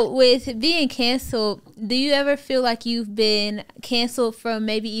 so with being canceled, do you ever feel like you've been canceled from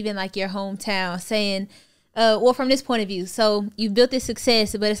maybe even like your hometown, saying, from this point of view, so you built this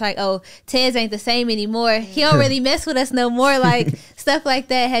success, but it's like, oh, Tez ain't the same anymore. He don't really mess with us no more, like stuff like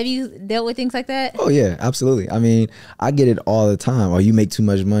that. Have you dealt with things like that? Oh yeah, absolutely. I mean, I get it all the time. Or you make too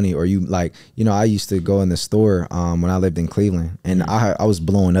much money, or you like, I used to go in the store when I lived in Cleveland, and I was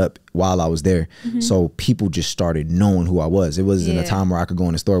blowing up while I was there. So people just started knowing who I was. It wasn't a time where I could go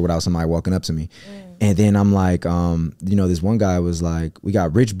in the store without somebody walking up to me. And then I'm like, this one guy was like, we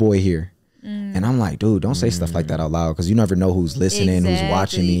got rich boy here. And I'm like, dude, don't say stuff like that out loud, because you never know who's listening, who's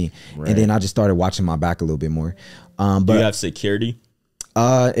watching me. Right. And then I just started watching my back a little bit more. But do you have security?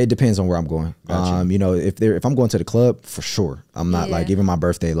 It depends on where I'm going. Gotcha. You know, if I'm going to the club, for sure. I'm not like, even my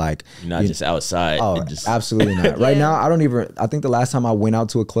birthday, like You're not just outside. Oh, just absolutely not. Right now, I think the last time I went out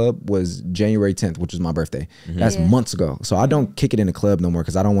to a club was January 10th, which was my birthday. That's months ago. So I don't kick it in the club no more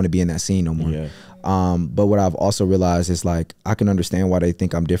because I don't want to be in that scene no more. Yeah. But what I've also realized is like, I can understand why they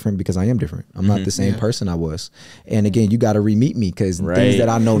think I'm different because I am different. I'm not the same person I was. And again, you got to re-meet me because things that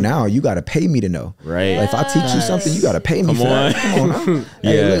I know now, you got to pay me to know. Right. Like if I teach you something, you got to pay me for that. Come on. Huh?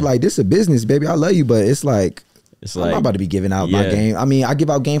 Yeah. Hey, look, like this is a business, baby. I love you, but it's like, It's I'm like not about to be giving out my game. I mean, I give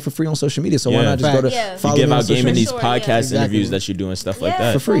out game for free on social media, so why not just go to follow you give me on out game in these Sure, podcast yeah. interviews that you do and stuff like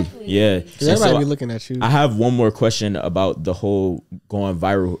that for free. Yeah. Because everybody be looking at you. I have one more question about the whole going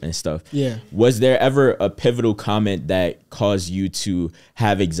viral and stuff. Yeah. Was there ever a pivotal comment that caused you to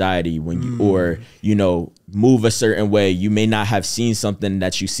have anxiety when you, or, you know, move a certain way? You may not have seen something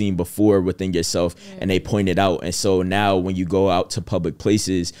that you've seen before within yourself and they pointed out. And so now when you go out to public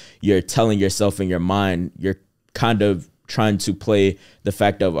places, you're telling yourself in your mind, you're kind of trying to play the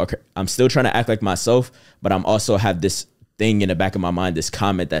fact of, okay, I'm still trying to act like myself, but I'm also have this thing in the back of my mind, this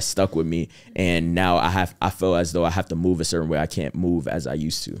comment that stuck with me. And now I feel as though I have to move a certain way. I can't move as I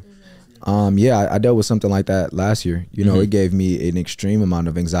used to. Yeah, I dealt with something like that last year. You know, it gave me an extreme amount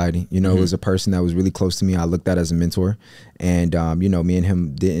of anxiety. You know, it was a person that was really close to me. I looked at as a mentor, and you know, me and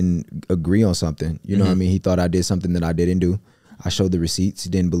him didn't agree on something. You know what I mean? He thought I did something that I didn't do. I showed the receipts. He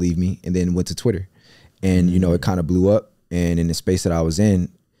didn't believe me, and then went to Twitter, and you know, it kind of blew up. And in the space that I was in,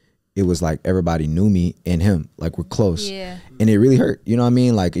 it was like everybody knew me and him, like we're close. Yeah. And it really hurt. You know what I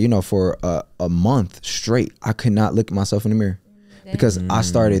mean? Like, you know, for a month straight, I could not look at myself in the mirror. Because I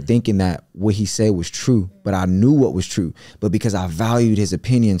started thinking that what he said was true, but I knew what was true. But because I valued his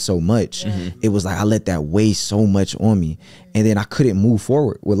opinion so much, it was like I let that weigh so much on me. And then I couldn't move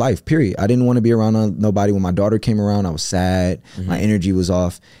forward with life, period. I didn't want to be around nobody. When my daughter came around, I was sad. My energy was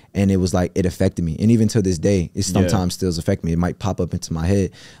off. And it was like, it affected me. And even to this day, it sometimes still affects me. It might pop up into my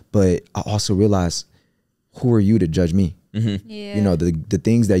head. But I also realized, who are you to judge me? You know, the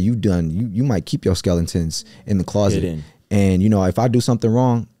things that you've done, you might keep your skeletons in the closet. Hidden. And, you know, if I do something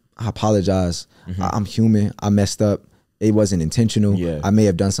wrong, I apologize. I'm human. I messed up. It wasn't intentional. I may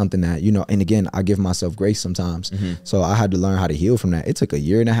have done something that, you know, and again, I give myself grace sometimes. So I had to learn how to heal from that. It took a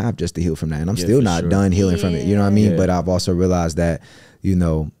year and a half just to heal from that. And I'm still not done healing from it. You know what I mean? But I've also realized that, you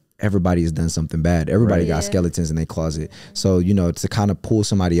know, everybody has done something bad. Everybody got skeletons in their closet. So, you know, to kind of pull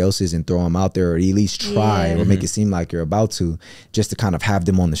somebody else's and throw them out there, or at least try or make it seem like you're about to, just to kind of have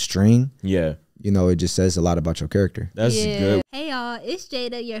them on the string. You know, it just says a lot about your character. That's good. Hey y'all, it's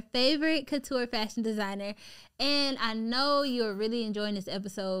Jada, your favorite couture fashion designer. And I know you're really enjoying this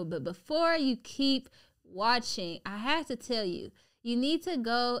episode, but before you keep watching, I have to tell you, you need to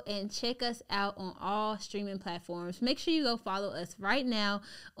go and check us out on all streaming platforms. Make sure you go follow us right now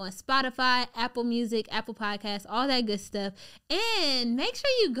on Spotify, Apple Music, Apple Podcasts, all that good stuff. And make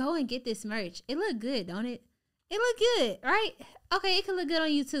sure you go and get this merch. It look good, don't it? It look good, right? Okay, it can look good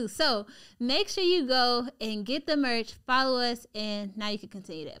on you too. So make sure you go and get the merch, follow us, and now you can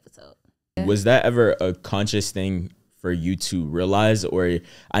continue the episode. Was that ever a conscious thing for you to realize? Or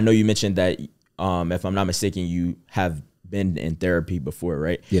I know you mentioned that, if I'm not mistaken, you have been in therapy before,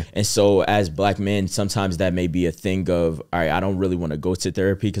 right? Yeah. And so as Black men, sometimes that may be a thing of, all right, I don't really want to go to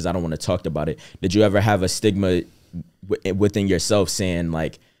therapy because I don't want to talk about it. Did you ever have a stigma within yourself saying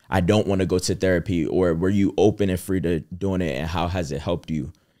like, I don't want to go to therapy, or were you open and free to doing it, and how has it helped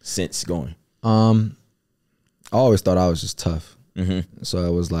you since going? I always thought I was just tough. So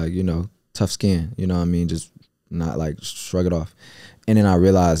it was like, you know, tough skin, you know what I mean? Just not like shrug it off. And then I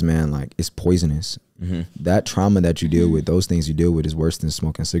realized, man, like it's poisonous. That trauma that you deal with, those things you deal with is worse than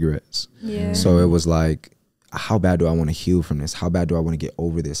smoking cigarettes. So it was like, how bad do I want to heal from this? How bad do I want to get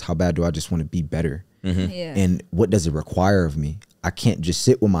over this? How bad do I just want to be better? And what does it require of me? I can't just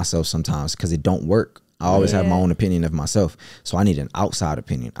sit with myself sometimes because it don't work. I always have my own opinion of myself. So I need an outside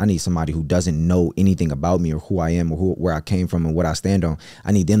opinion. I need somebody who doesn't know anything about me or who I am or where I came from and what I stand on.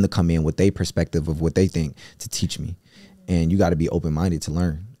 I need them to come in with their perspective of what they think to teach me. And you got to be open-minded to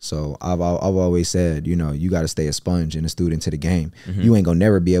learn. So I've always said, you know, you got to stay a sponge and a student to the game. You ain't gonna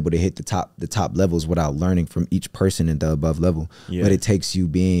never be able to hit the top levels without learning from each person in the above level. But it takes you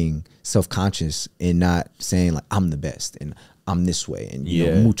being self-conscious and not saying like I'm the best and I'm this way and you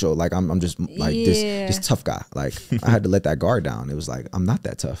know, mucho, like I'm just like this tough guy. Like I had to let that guard down. It was like I'm not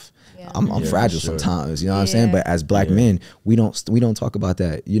that tough. I'm fragile sometimes, you know what I'm saying? But as Black men, we don't talk about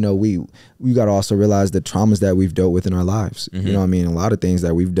that. You know, we got to also realize the traumas that we've dealt with in our lives. You know what I mean? A lot of things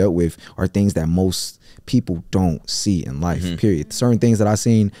that we've dealt with are things that most people don't see in life, period. Certain things that I've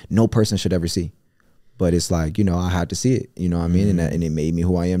seen, no person should ever see. But it's like, you know, I had to see it, you know what I mean? And it made me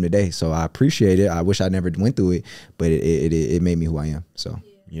who I am today. So I appreciate it. I wish I never went through it, but it made me who I am. So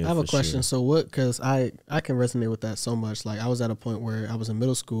Yeah, I have a question. Sure. So what, because I can resonate with that so much. Like I was at a point where I was in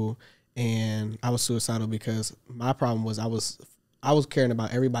middle school and I was suicidal because my problem was I was caring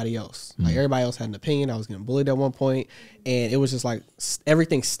about everybody else. Like everybody else had an opinion. I was getting bullied at one point, and it was just like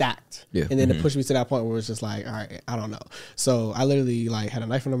everything stacked. Yeah. And then it pushed me to that point where it was just like, all right, I don't know. So I literally like had a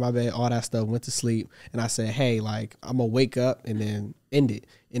knife under my bed, all that stuff, went to sleep, and I said, hey, like I'm gonna wake up and then end it.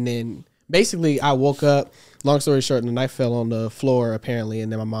 And then basically I woke up, long story short, and the knife fell on the floor apparently, and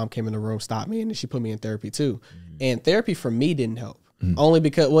then my mom came in the room, stopped me, and then she put me in therapy too. And therapy for me didn't help. Only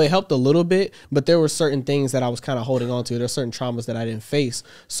because, well, it helped a little bit, but there were certain things that I was kind of holding on to. There's certain traumas that I didn't face.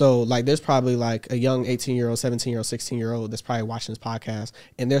 So like there's probably like a young 18-year-old, 17-year-old, 16-year-old that's probably watching this podcast,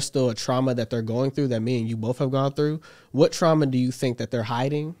 and there's still a trauma that they're going through that me and you both have gone through. What trauma do you think that they're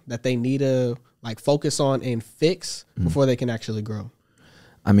hiding that they need to like focus on and fix before they can actually grow?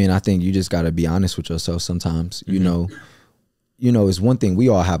 I mean, I think you just got to be honest with yourself sometimes. You know, it's one thing, we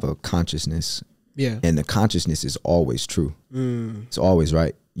all have a consciousness. Yeah. And the consciousness is always true. It's always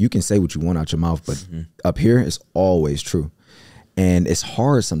right. You can say what you want out your mouth, but up here it's always true. And it's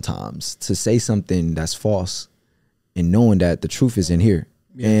hard sometimes to say something that's false and knowing that the truth is in here.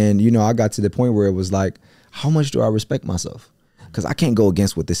 Yeah. And, you know, I got to the point where it was like, how much do I respect myself? Because I can't go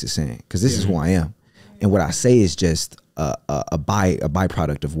against what this is saying, because this is who I am. And what I say is just a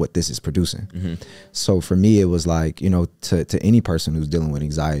byproduct of what this is producing. So for me, it was like, you know, to any person who's dealing with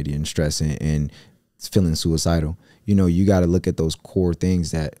anxiety and stress and feeling suicidal, you know, you got to look at those core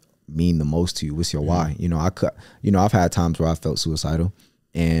things that mean the most to you. What's your why? You know, I've had times where I felt suicidal,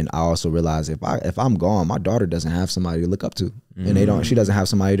 and I also realized if I'm gone, my daughter doesn't have somebody to look up to, and she doesn't have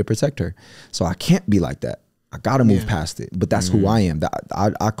somebody to protect her. So I can't be like that. I gotta move past it, but that's who I am.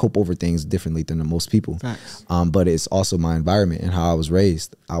 I cope over things differently than most people. But it's also my environment and how I was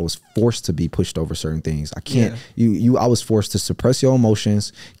raised. I was forced to be pushed over certain things. I can't. I was forced to suppress your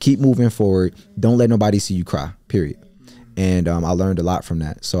emotions, keep moving forward. Don't let nobody see you cry. Period. And I learned a lot from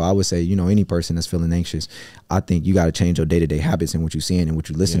that. So I would say, you know, any person that's feeling anxious, I think you got to change your day-to-day habits and what you're seeing and what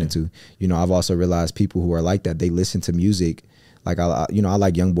you're listening to. You know, I've also realized people who are like that, they listen to music. Like, I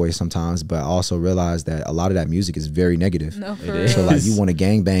like Young Boy sometimes, but I also realize that a lot of that music is very negative. No, for real. So like you want to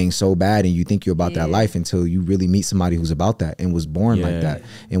gangbang so bad and you think you're about that life until you really meet somebody who's about that and was born like that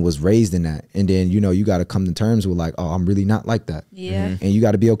and was raised in that. And then, you know, you got to come to terms with like, oh, I'm really not like that. And you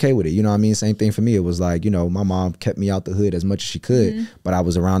got to be okay with it. You know what I mean? Same thing for me. It was like, you know, my mom kept me out the hood as much as she could, but I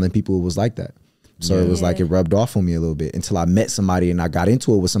was around the people who was like that. So it was like it rubbed off on me a little bit until I met somebody and I got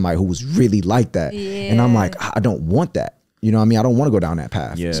into it with somebody who was really like that. And I'm like, I don't want that. You know what I mean? I don't want to go down that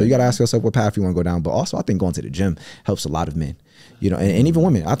path. So you got to ask yourself what path you want to go down. But also I think going to the gym helps a lot of men, you know, and even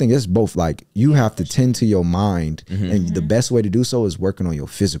women. I think it's both. Like you have to tend to your mind, and the best way to do so is working on your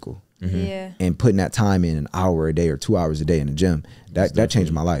physical and putting that time in, an hour a day or 2 hours a day in the gym. That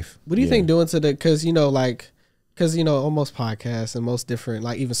changed my life. What do you think doing to the, because, you know, like, because, you know, on most podcasts and most different,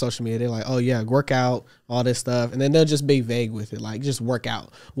 like even social media, they're like, oh yeah, work out, all this stuff. And then they'll just be vague with it. Like just work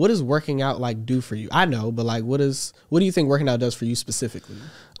out. What does working out like do for you? I know, but like, what do you think working out does for you specifically?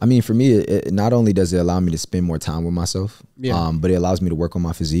 I mean, for me, it not only does it allow me to spend more time with myself, but it allows me to work on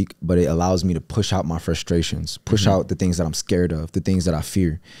my physique, but it allows me to push out my frustrations, push out the things that I'm scared of, the things that I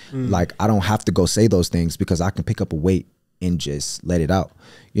fear. Like I don't have to go say those things because I can pick up a weight and just let it out.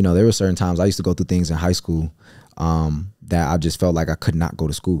 You know, there were certain times I used to go through things in high school that I just felt like I could not go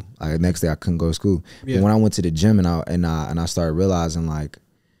to school. Like the next day I couldn't go to school. But when I went to the gym and I started realizing like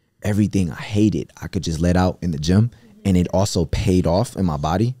everything I hated, I could just let out in the gym, and it also paid off in my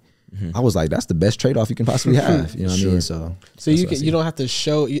body. I was like, that's the best trade-off you can possibly have. You know what I mean? So you don't have to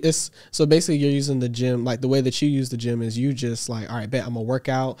show it's, so basically you're using the gym, like the way that you use the gym is you just like, all right, bet I'm gonna work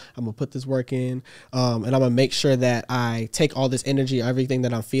out, I'm gonna put this work in, and I'm gonna make sure that I take all this energy, everything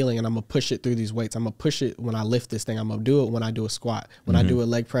that I'm feeling, and I'm gonna push it through these weights. I'm gonna push it when I lift this thing. I'm gonna do it when I do a squat, when I do a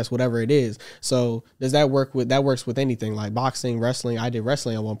leg press, whatever it is. So does that work with, that works with anything like boxing, wrestling? I did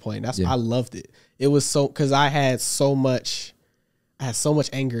wrestling at one point. I loved it. It was so, because I had so much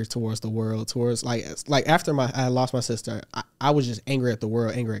anger towards the world, towards like after I lost my sister, I was just angry at the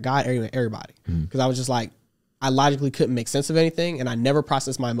world, angry at God, everybody. Because I was just like, I logically couldn't make sense of anything, and I never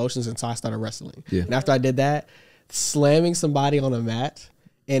processed my emotions until I started wrestling. And after I did that, slamming somebody on a mat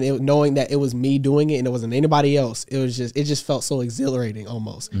and knowing that it was me doing it and it wasn't anybody else, it just felt so exhilarating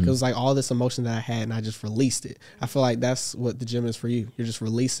almost. It was like all this emotion that I had and I just released it. I feel like that's what the gym is for you. You're just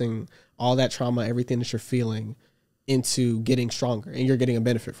releasing all that trauma, everything that you're feeling, into getting stronger, and you're getting a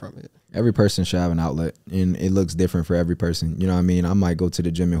benefit from it. Every person should have an outlet, and it looks different for every person. You know what I mean? I might go to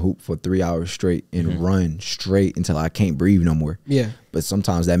the gym and hoop for 3 hours straight and run straight until I can't breathe no more. Yeah. But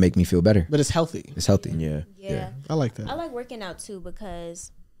sometimes that make me feel better. But it's healthy. It's healthy. Yeah. I like that. I like working out too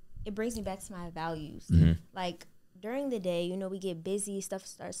because it brings me back to my values. Like during the day, you know, we get busy, stuff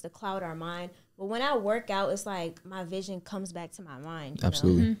starts to cloud our mind. But when I work out, it's like my vision comes back to my mind.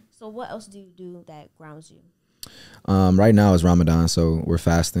 Absolutely. Know? So what else do you do that grounds you? Right now is Ramadan, so we're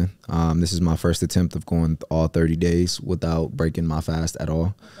fasting. This is my first attempt of going all 30 days without breaking my fast at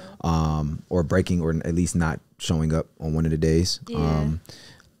all, or breaking, or at least not showing up on one of the days.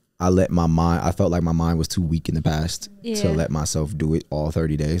 I felt like my mind was too weak in the past to let myself do it all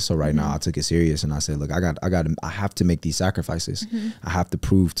 30 days. So right now I took it serious and I said, look, I have to make these sacrifices. I have to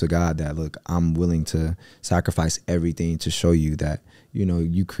prove to God that, look, I'm willing to sacrifice everything to show you that, you know,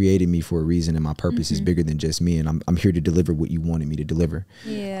 you created me for a reason and my purpose is bigger than just me. And I'm here to deliver what you wanted me to deliver.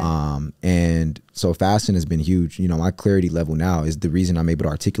 And so fasting has been huge. You know, my clarity level now is the reason I'm able to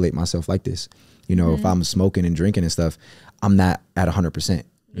articulate myself like this. You know, if I'm smoking and drinking and stuff, I'm not at 100%.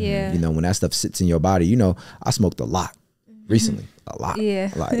 You know, when that stuff sits in your body, you know, I smoked a lot recently, a lot,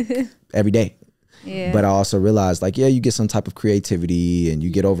 like every day. But I also realized, like, you get some type of creativity and you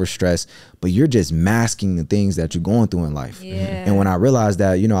get overstressed, but you're just masking the things that you're going through in life. And when I realized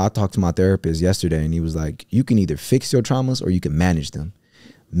that, you know, I talked to my therapist yesterday and he was like, you can either fix your traumas or you can manage them.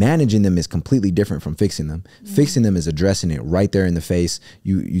 Managing them is completely different from fixing them. Fixing them is addressing it right there in the face.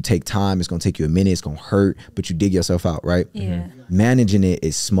 You take time. It's going to take you a minute. It's going to hurt, but you dig yourself out, right? Managing it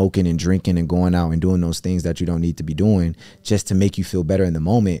is smoking and drinking and going out and doing those things that you don't need to be doing just to make you feel better in the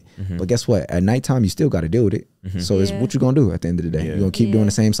moment. But guess what? At nighttime, you still got to deal with it. So it's what you're going to do at the end of the day. You're going to keep doing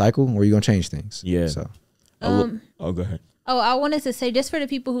the same cycle, or you're going to change things. So. Oh, go ahead. Oh, I wanted to say, just for the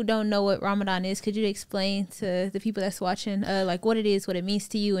people who don't know what Ramadan is, could you explain to the people that's watching, like what it is, what it means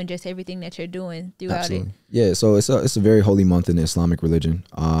to you, and just everything that you're doing throughout it? Yeah, so it's a very holy month in the Islamic religion.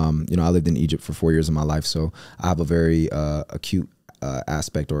 You know, I lived in Egypt for 4 years of my life, so I have a very acute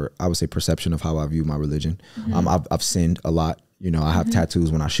aspect, or I would say perception, of how I view my religion. I've sinned a lot. You know, I have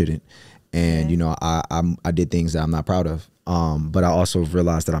tattoos when I shouldn't, and you know, I did things that I'm not proud of. But I also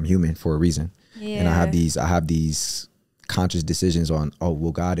realized that I'm human for a reason, and I have these conscious decisions on, oh,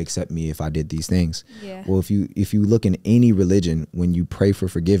 will God accept me if I did these things? Well, if you look in any religion, when you pray for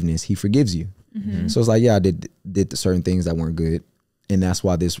forgiveness, he forgives you. So it's like, I did the certain things that weren't good, and that's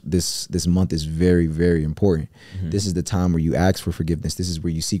why this month is very, very important. This is the time where you ask for forgiveness. This is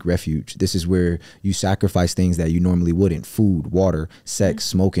where you seek refuge. This is where you sacrifice things that you normally wouldn't: food, water, sex,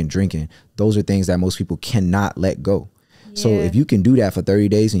 smoking, drinking. Those are things that most people cannot let go. So if you can do that for 30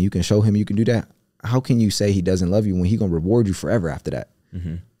 days and you can show him you can do that, how can you say he doesn't love you when he gonna reward you forever after that?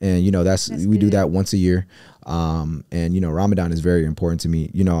 And you know, we do that once a year. And you know, Ramadan is very important to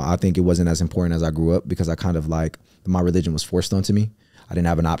me. You know, I think it wasn't as important as I grew up, because I kind of, like, my religion was forced onto me. I didn't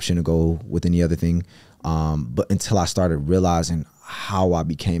have an option to go with any other thing. But until I started realizing how I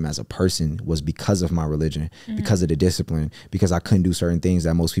became as a person was because of my religion, because of the discipline, because I couldn't do certain things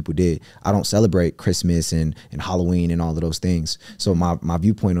that most people did. I don't celebrate Christmas and Halloween and all of those things. So my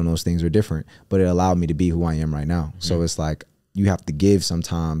viewpoint on those things are different, but it allowed me to be who I am right now. So it's like, you have to give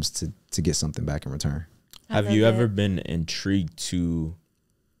sometimes to get something back in return. Have you ever been intrigued to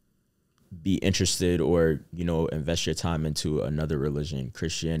be interested, or, you know, invest your time into another religion,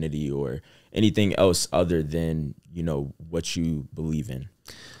 Christianity, or anything else other than, you know, what you believe in?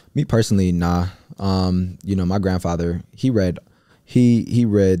 Me personally, nah. You know, my grandfather, he read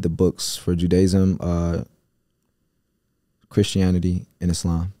the books for Judaism, Christianity, and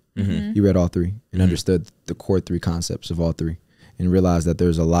Islam. He read all three and understood the core three concepts of all three, and realized that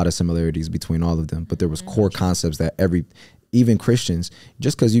there's a lot of similarities between all of them, but there was core concepts that even Christians,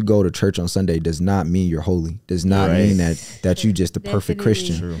 just because you go to church on Sunday does not mean you're holy. Does not mean that you just a perfect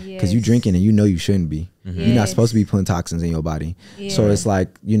Christian. Because you drinking and you know you shouldn't be. You're not supposed to be putting toxins in your body. So it's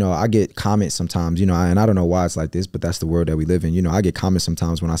like, you know, I get comments sometimes, you know, and I don't know why it's like this, but that's the world that we live in. You know, I get comments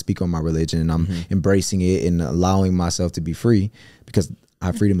sometimes when I speak on my religion and I'm embracing it and allowing myself to be free, because I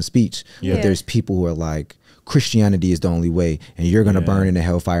have freedom of speech. But there's people who are like, Christianity is the only way and you're going to burn in the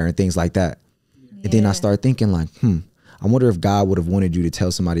hellfire and things like that. And then I start thinking like, I wonder if God would have wanted you to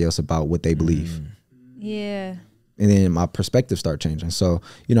tell somebody else about what they believe. And then my perspective start changing. So,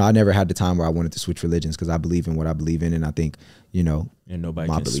 you know, I never had the time where I wanted to switch religions, because I believe in what I believe in. And I think, you know, and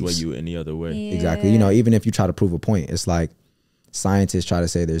nobody can sway you any other way. Exactly. You know, even if you try to prove a point, it's like scientists try to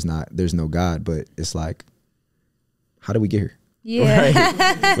say there's no God, but it's like, how do we get here? Yeah.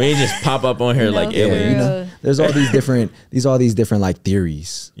 Right? We ain't just pop up on here like aliens. You know, there's all these different like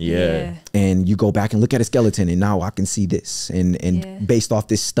theories. Yeah. And you go back and look at a skeleton, and now I can see this, and based off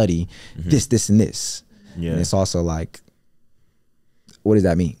this study, this, and this. Yeah. And it's also like, what does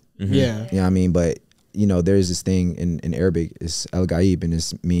that mean? Yeah. You know what I mean? But you know, there's this thing in Arabic, it's El Gaib, and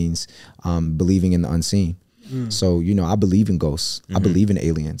this means believing in the unseen. So, you know, I believe in ghosts. I believe in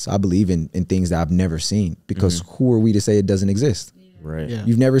aliens. I believe in things that I've never seen, because who are we to say it doesn't exist? Right. Yeah.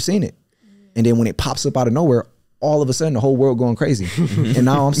 You've never seen it. And then when it pops up out of nowhere, all of a sudden the whole world going crazy. And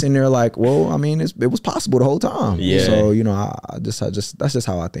now I'm sitting there like, well, I mean, it was possible the whole time. Yeah. So, you know, I just that's just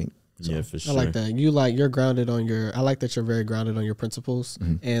how I think. So. Yeah, for sure. I like that. You're grounded on I like that you're very grounded on your principles.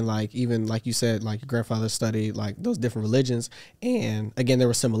 And like, even like you said, like your grandfather studied like those different religions. And again, there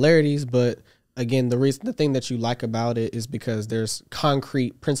were similarities, but again, the thing that you like about it is because there's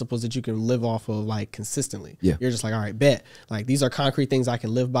concrete principles that you can live off of like consistently. Yeah. You're just like, all right, bet. Like these are concrete things I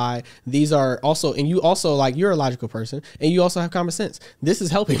can live by. These are also, and you also like, you're a logical person and you also have common sense. This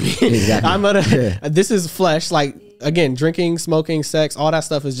is helping me. Exactly. This is flesh. Like again, drinking, smoking, sex, all that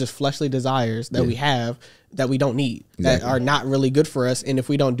stuff is just fleshly desires that we have that we don't need, that are not really good for us. And if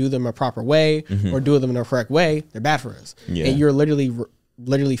we don't do them a proper way or do them in a correct way, they're bad for us. Yeah. And you're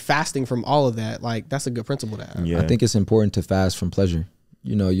literally fasting from all of that. Like that's a good principle to have. Yeah. I think it's important to fast from pleasure.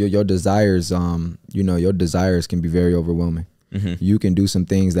 You know, your desires, your desires can be very overwhelming. You can do some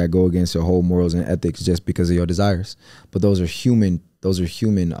things that go against your whole morals and ethics just because of your desires. But those are human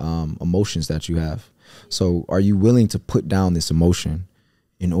emotions that you have. So are you willing to put down this emotion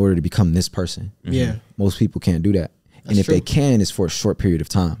in order to become this person? Yeah. Most people can't do that. And if they can, it's for a short period of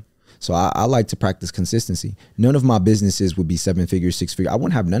time. So I like to practice consistency. None of my businesses would be 7 figures, 6 figures. I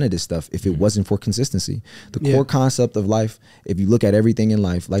wouldn't have none of this stuff if it wasn't for consistency. The core concept of life, if you look at everything in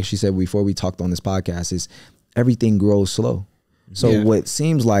life, like she said before we talked on this podcast, is everything grows slow. So what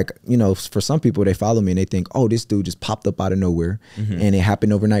seems like, you know, for some people, they follow me and they think, oh, this dude just popped up out of nowhere and it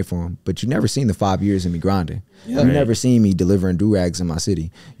happened overnight for him. But you never seen the 5 years of me grinding. You never seen me delivering do-rags in my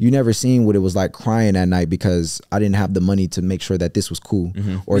city. You never seen what it was like crying at night because I didn't have the money to make sure that this was cool,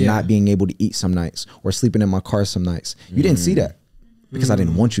 or not being able to eat some nights, or sleeping in my car some nights. You didn't see that because I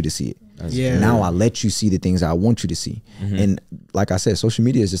didn't want you to see it. Now I let you see the things I want you to see. And like I said, social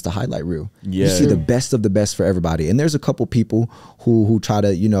media is just a highlight reel. You see the best of the best for everybody. And there's a couple people who try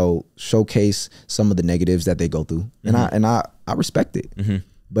to, you know, showcase some of the negatives that they go through. And I respect it.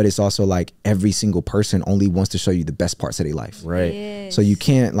 But it's also like every single person only wants to show you the best parts of their life. Right. Yes. So you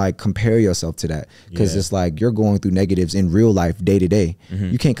can't like compare yourself to that, because it's like you're going through negatives in real life day to day.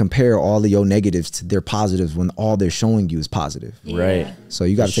 You can't compare all of your negatives to their positives when all they're showing you is positive. Right. So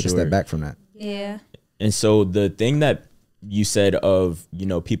you got to take a step back from that. Yeah. And so the thing that you said of, you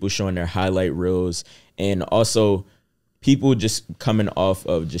know, people showing their highlight reels, and also people just coming off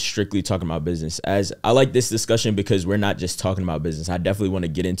of just strictly talking about business. As I like this discussion because we're not just talking about business. I definitely want to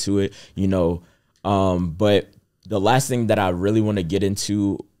get into it, you know. But the last thing that I really want to get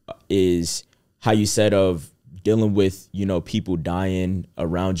into is how you said of dealing with, you know, people dying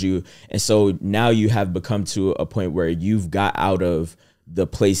around you. And so now you have become to a point where you've got out of the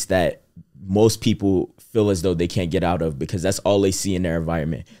place that most people feel as though they can't get out of, because that's all they see in their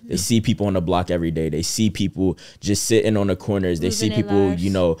environment. They see people on the block every day. They see people just sitting on the corners. They see people, you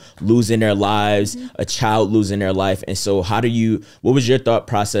know, losing their lives, a child losing their life. And so what was your thought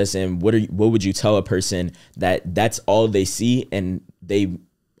process, and what would you tell a person that that's all they see and they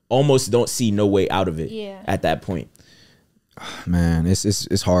almost don't see no way out of it at that point? Man,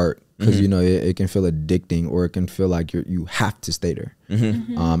 it's hard, because you know it can feel addicting, or it can feel like you have to stay there.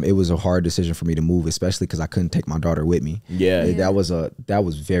 It was a hard decision for me to move, especially because I couldn't take my daughter with me. That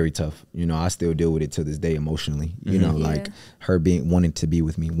was very tough. You know, I still deal with it to this day emotionally. You know, like her wanting to be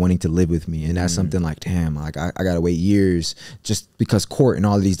with me, wanting to live with me, and that's something like, damn, like I gotta wait years just because court and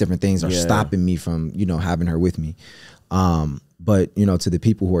all of these different things are stopping me from, you know, having her with me. But, you know, to the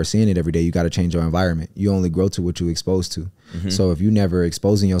people who are seeing it every day, you got to change your environment. You only grow to what you exposed to. So if you never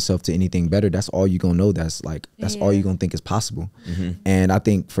exposing yourself to anything better, that's all you're going to know. That's all you're going to think is possible. And I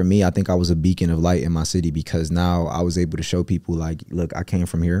think for me, I think I was a beacon of light in my city, because now I was able to show people like, look, I came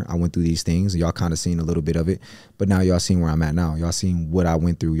from here. I went through these things. Y'all kind of seen a little bit of it. But now y'all seen where I'm at now. Y'all seen what I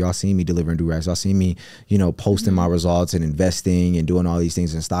went through. Y'all seen me delivering do-rags. Y'all seen me, you know, posting my results and investing and doing all these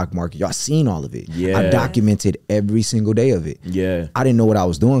things in the stock market. Y'all seen all of it. I documented every single day of it. I didn't know what I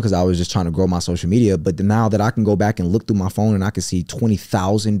was doing because I was just trying to grow my social media. But now that I can go back and look through my phone and I can see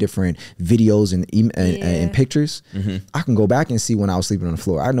 20,000 different videos and pictures, I can go back and see when I was sleeping on the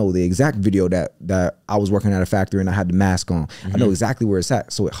floor. I know the exact video that I was working at a factory and I had the mask on. I know exactly where it's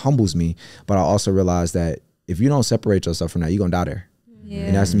at. So it humbles me. But I also realize that if you don't separate yourself from that, you're gonna die there. Yeah.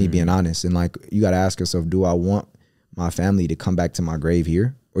 And that's me being honest. And like, you got to ask yourself, do I want my family to come back to my grave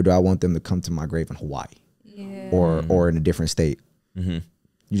here, or do I want them to come to my grave in Hawaii, or in a different state? You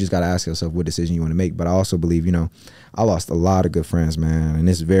just got to ask yourself what decision you want to make. But I also believe, you know, I lost a lot of good friends, man, and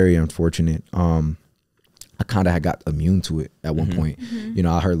it's very unfortunate. I kind of had got immune to it at one point. You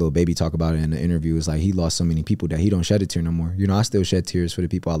know, I heard Lil Baby talk about it in the interview. It's like he lost so many people that he don't shed a tear no more. You know, I still shed tears for the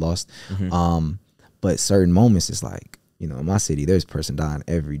people I lost. But certain moments, it's like, you know, in my city, there's a person dying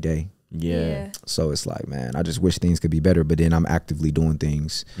every day. So it's like, man, I just wish things could be better. But then I'm actively doing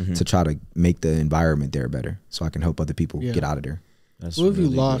things to try to make the environment there better, so I can help other people get out of there. What have you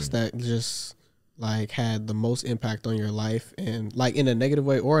lost that just like had the most impact on your life, and like in a negative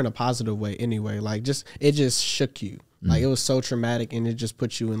way or in a positive way anyway? Like just, it just shook you. Like it was so traumatic, and it just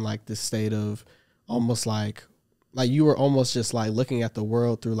put you in like this state of almost like you were almost just like looking at the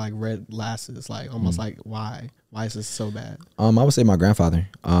world through like red glasses, like almost like, why is this so bad? I would say my grandfather,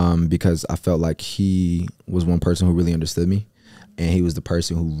 because I felt like he was one person who really understood me, and he was the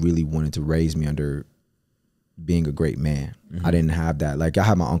person who really wanted to raise me under being a great man. I didn't have that. Like, I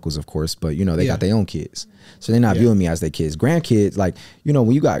had my uncles, of course, but you know, they got their own kids, so they're not viewing me as their kids. Grandkids, like, you know,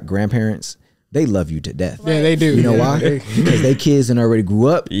 when you got grandparents, they love you to death. Yeah, they do. You know why? Because they kids and already grew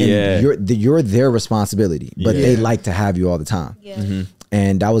up, and you're their responsibility, but they like to have you all the time.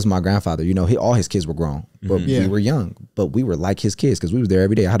 And that was my grandfather. You know, all his kids were grown, but we were young, but we were like his kids because we was there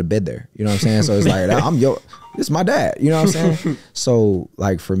every day. I had a bed there. You know what I'm saying? So it's like, this is my dad. You know what I'm saying? So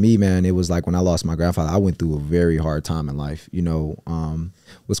like for me, man, it was like when I lost my grandfather, I went through a very hard time in life. You know,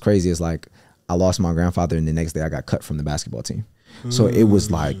 what's crazy is like I lost my grandfather, and the next day I got cut from the basketball team. So it was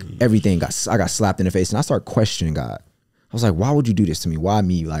like everything I got slapped in the face, and I started questioning God. I was like, why would you do this to me? Why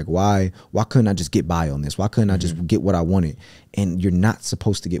me? Like, why couldn't I just get by on this? Why couldn't I just get what I wanted? And you're not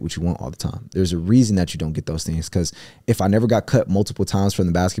supposed to get what you want all the time. There's a reason that you don't get those things. Because if I never got cut multiple times from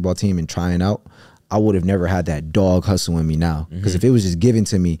the basketball team and trying out, I would have never had that dog hustle in me now. Because if it was just given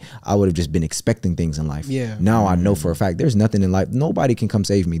to me, I would have just been expecting things in life. Now I know for a fact there's nothing in life. Nobody can come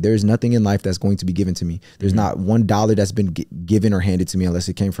save me. There's nothing in life that's going to be given to me. There's not $1 that's been given or handed to me unless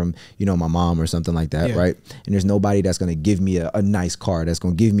it came from, you know, my mom or something like that, right? And there's nobody that's going to give me a nice car, that's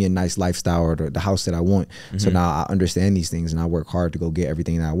going to give me a nice lifestyle or the house that I want. So now I understand these things, and I work hard to go get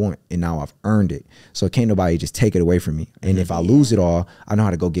everything that I want. And now I've earned it. So can't nobody just take it away from me. And if I lose it all, I know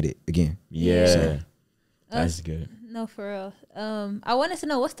how to go get it again. So, that's good. No, for real. I wanted to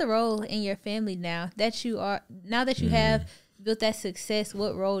know, what's the role in your family now that you have built that success?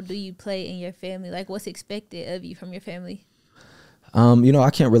 What role do you play in your family? Like, what's expected of you from your family? You know,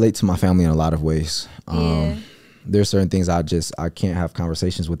 I can't relate to my family in a lot of ways. There's certain things I can't have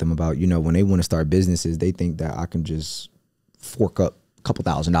conversations with them about. You know, when they want to start businesses, they think that I can just fork up a couple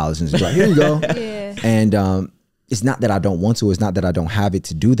 $1,000s and just like, here you go. And it's not that I don't want to. It's not that I don't have it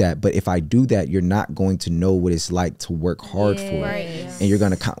to do that. But if I do that, you're not going to know what it's like to work hard for it. And you're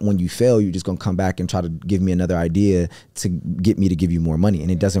going to, when you fail, you're just going to come back and try to give me another idea to get me to give you more money.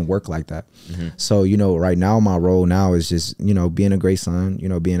 And it doesn't work like that. So, you know, right now, my role now is just, you know, being a great son, you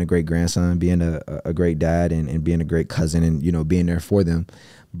know, being a great grandson, being a great dad, and being a great cousin, and, you know, being there for them.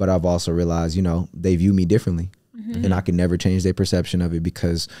 But I've also realized, you know, they view me differently. And I can never change their perception of it,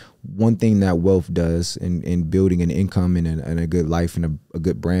 because one thing that wealth does in building an income and a good life and a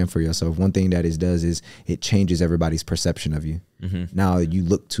good brand for yourself, one thing that it does is it changes everybody's perception of you. Now you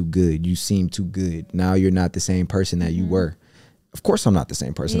look too good. You seem too good. Now you're not the same person that you were. Of course, I'm not the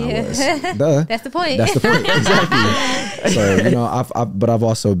same person I was. Duh. That's the point. That's the point. Exactly. So, you know, but I've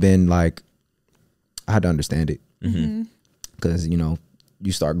also been like, I had to understand it. Because, you know,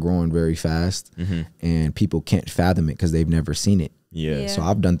 you start growing very fast, and people can't fathom it because they've never seen it. So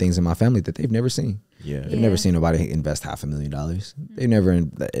I've done things in my family that they've never seen. They've never seen nobody invest $500,000. They've never,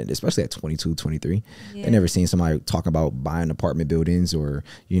 especially at 22, 23, they've never seen somebody talk about buying apartment buildings, or,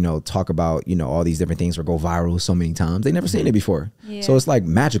 you know, talk about, you know, all these different things or go viral so many times. They never seen it before. So it's like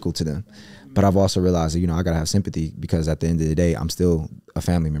magical to them. But I've also realized that, you know, I gotta have sympathy, because at the end of the day, I'm still a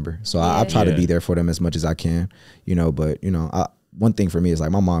family member. So I try to be there for them as much as I can, you know, but, you know, one thing for me is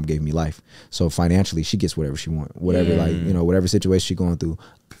like, my mom gave me life. So financially, she gets whatever she wants, whatever, like, you know, whatever situation she's going through.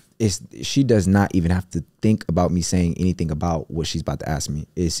 She does not even have to think about me saying anything about what she's about to ask me.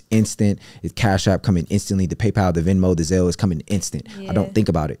 It's instant. It's Cash App coming instantly. The PayPal, the Venmo, the Zelle is coming instant. I don't think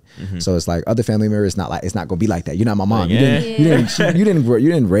about it. So it's like other family members, it's not gonna be like that. You're not my mom. You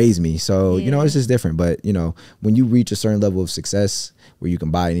didn't raise me. So, you know, it's just different. But, you know, when you reach a certain level of success where you can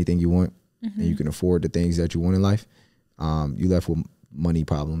buy anything you want, and you can afford the things that you want in life, you left with money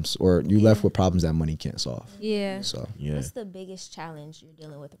problems, or you left with problems that money can't solve. So what's the biggest challenge you're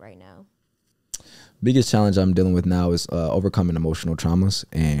dealing with right now? Biggest challenge I'm dealing with now is overcoming emotional traumas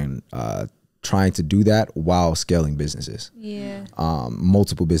and trying to do that while scaling businesses. Yeah.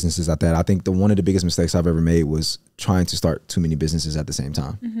 Multiple businesses at that. I think one of the biggest mistakes I've ever made was trying to start too many businesses at the same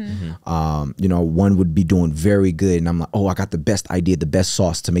time. You know, one would be doing very good and I'm like, oh, I got the best idea, the best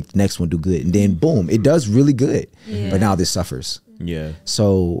sauce to make the next one do good. And then boom, it does really good. But now this suffers. Yeah.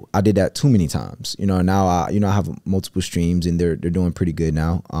 So I did that too many times, you know, and now I have multiple streams and they're doing pretty good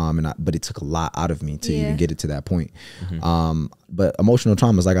now. But it took a lot out of me to even get it to that point. But emotional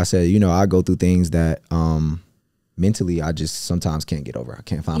traumas, like I said, you know, I go through things that mentally I just sometimes can't get over. I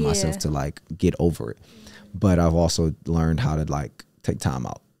can't find myself to like get over it. But I've also learned how to like take time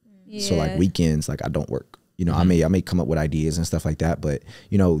out. So like weekends, like I don't work. You know, I may come up with ideas and stuff like that, but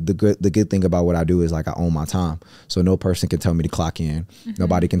you know, the good thing about what I do is like I own my time. So no person can tell me to clock in.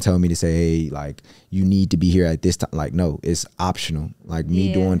 Nobody can tell me to say, hey, like you need to be here at this time. Like, no, it's optional. Like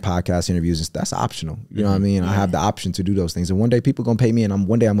me doing podcast interviews, that's optional. You know what I mean? I have the option to do those things. And one day people gonna pay me and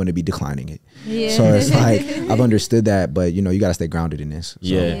one day I'm gonna be declining it. So it's like, I've understood that, but you know, you gotta stay grounded in this.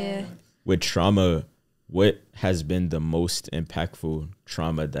 So. With trauma, what has been the most impactful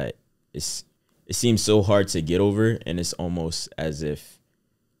trauma that it seems so hard to get over, and it's almost as if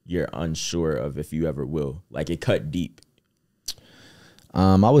you're unsure of if you ever will. Like it cut deep.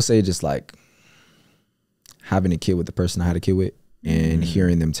 I would say just like having a kid with the person I had a kid with, and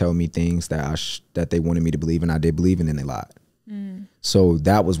hearing them tell me things that they wanted me to believe and I did believe, and then they lied. So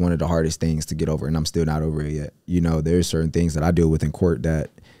that was one of the hardest things to get over, and I'm still not over it yet. You know, there's certain things that I deal with in court that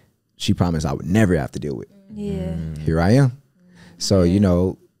she promised I would never have to deal with. Here I am. So, you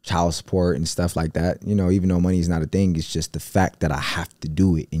know, child support and stuff like that, you know, even though money is not a thing, it's just the fact that I have to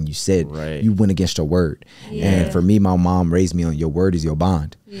do it. And you said you went against your word. And for me, my mom raised me on your word is your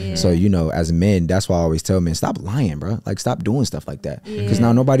bond. So, you know, as men, that's why I always tell men, stop lying, bro. Like, stop doing stuff like that. Because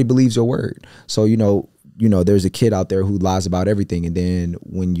now nobody believes your word. So, you know, there's a kid out there who lies about everything. And then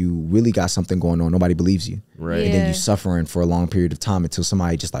when you really got something going on, nobody believes you. And then you suffering for a long period of time until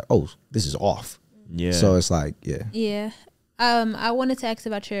somebody just like, oh, this is off. So it's like, I wanted to ask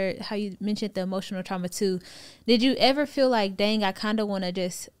about how you mentioned the emotional trauma too. Did you ever feel like, dang, I kind of want to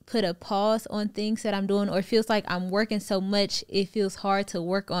just put a pause on things that I'm doing, or it feels like I'm working so much, it feels hard to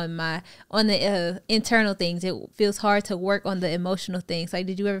work on the internal things. It feels hard to work on the emotional things. Like,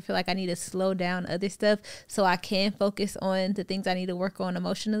 did you ever feel like I need to slow down other stuff so I can focus on the things I need to work on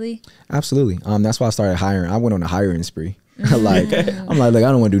emotionally? Absolutely. That's why I started hiring. I went on a hiring spree. Like I'm like, I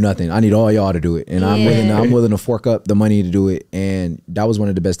don't want to do nothing. I need all y'all to do it, and I'm willing to fork up the money to do it. And that was one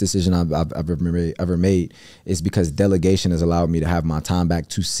of the best decisions I've ever made. Is because delegation has allowed me to have my time back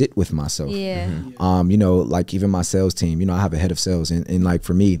to sit with myself. You know, like even my sales team. You know, I have a head of sales, and like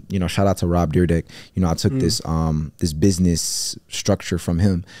for me, you know, shout out to Rob Deerdeck. You know, I took this business structure from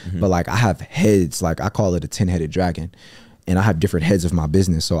him, but like I have heads. Like I call it a 10-headed dragon. And I have different heads of my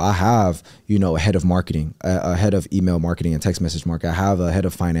business. So I have, you know, a head of marketing, a head of email marketing and text message marketing. I have a head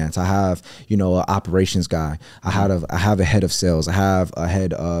of finance. I have, you know, an operations guy. I have a head of sales. I have a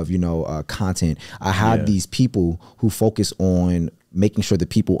head of, you know, content. I have these people who focus on making sure the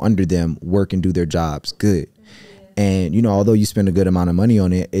people under them work and do their jobs good. And, you know, although you spend a good amount of money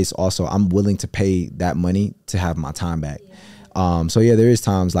on it, it's also, I'm willing to pay that money to have my time back. So yeah, there is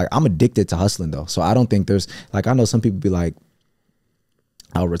times like I'm addicted to hustling though. So I don't think there's like, I know some people be like,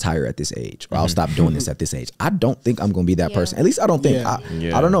 I'll retire at this age, or I'll stop doing this at this age. I don't think I'm going to be that person. At least I don't think.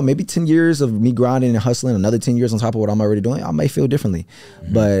 I don't know. Maybe 10 years of me grinding and hustling, another 10 years on top of what I'm already doing, I may feel differently.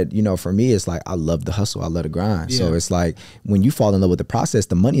 But, you know, for me, it's like I love the hustle. I love the grind. So it's like when you fall in love with the process,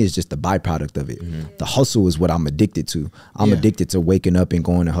 the money is just the byproduct of it. The hustle is what I'm addicted to. I'm addicted to waking up and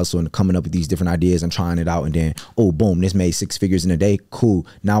going to hustle and coming up with these different ideas and trying it out. And then, oh, boom, this made 6 figures in a day. Cool.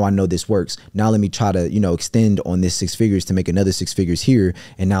 Now I know this works. Now let me try to, you know, extend on this 6 figures to make another 6 figures here.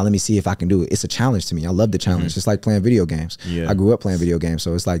 And now let me see if I can do it. It's a challenge to me. I love the challenge. It's like playing video games. I grew up playing video games.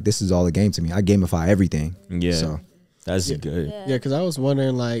 So it's like, this is all a game to me. I gamify everything. So that's good. Yeah. Cause I was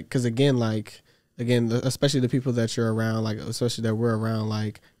wondering like, cause again, especially the people that you're around, like, especially that we're around,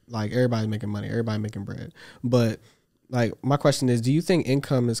 like everybody's making money, everybody making bread. But like, my question is, do you think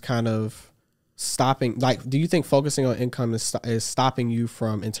income is kind of stopping, like, do you think focusing on income is stopping you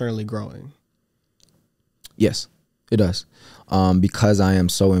from internally growing? Yes, it does. Because I am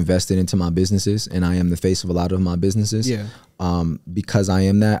so invested into my businesses and I am the face of a lot of my businesses. Because I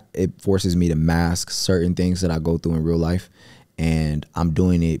am that, it forces me to mask certain things that I go through in real life. And I'm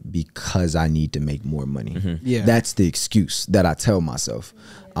doing it because I need to make more money. That's the excuse that I tell myself.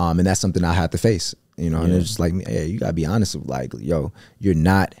 And that's something I have to face. You know, and it's just like, hey, you gotta be honest with like, yo, you're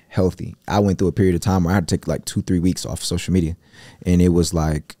not healthy. I went through a period of time where I had to take like 2-3 weeks off social media. And it was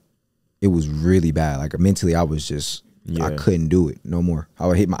like, it was really bad. Like mentally, I was just, I couldn't do it no more. I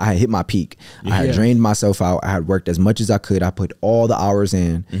had hit my peak. I had drained myself out. I had worked as much as I could. I put all the hours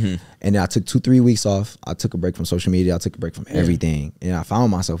in, and then I took 2-3 weeks off. I took a break from social media. I took a break from everything, and I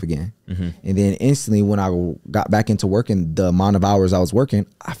found myself again. And then instantly, when I got back into working, the amount of hours I was working,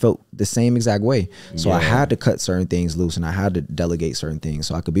 I felt the same exact way. So I had to cut certain things loose, and I had to delegate certain things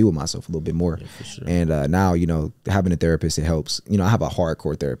so I could be with myself a little bit more. And now, you know, having a therapist, it helps. You know, I have a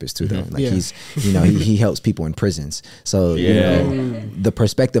hardcore therapist too, though. Like he's, you know, he helps people in prisons. So you know, the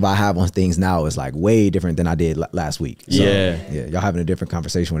perspective I have on things now is like way different than I did last week. So, y'all having a different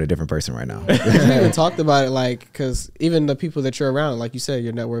conversation with a different person right now. We even talked about it, like, because even the people that you're around, like you said,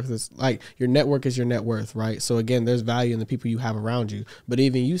 your net worth is like, your network is your net worth, right? So again, there's value in the people you have around you. But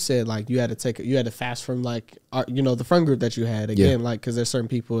even you said like you had to fast from like you know, the friend group that you had again, like, because there's certain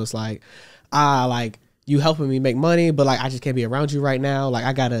people, it's like like, you helping me make money, but like I just can't be around you right now. Like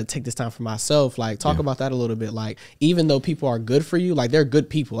I gotta take this time for myself. Like talk about that a little bit. Like even though people are good for you, like they're good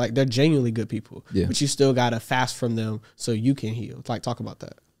people, like they're genuinely good people, but you still gotta fast from them so you can heal. Like talk about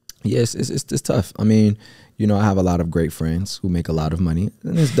that. Yes, it's tough. I mean, you know, I have a lot of great friends who make a lot of money,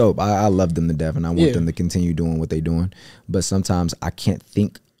 and it's dope. I love them to death, and I want them to continue doing what they're doing. But sometimes I can't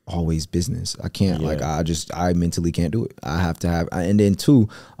think always business. I can't, like, I mentally can't do it. I have to have, and then too,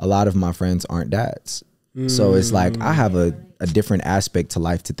 a lot of my friends aren't dads. So it's like I have a different aspect to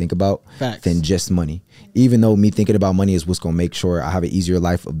life to think about than just money. Even though me thinking about money is what's going to make sure I have an easier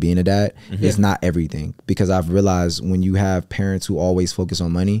life of being a dad, it's not everything. Because I've realized when you have parents who always focus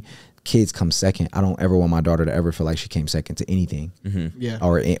on money, kids come second. I don't ever want my daughter to ever feel like she came second to anything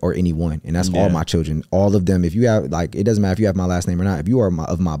or anyone. And that's all my children. All of them, if you have, like, it doesn't matter if you have my last name or not. If you are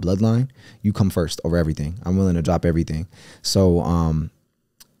of my bloodline, you come first over everything. I'm willing to drop everything. So,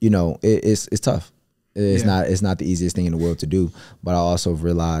 you know, it's tough. It's not the easiest thing in the world to do, but I also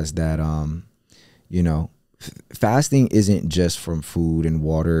realized that you know, fasting isn't just from food and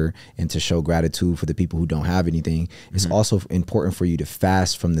water and to show gratitude for the people who don't have anything. It's also important for you to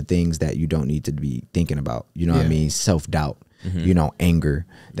fast from the things that you don't need to be thinking about. You know what I mean? Self-doubt, you know, anger,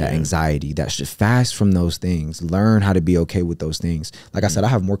 that anxiety. That's just fast from those things. Learn how to be okay with those things. Like I said, I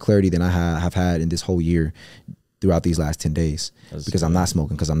have more clarity than I have had in this whole year throughout these last 10 days because I'm not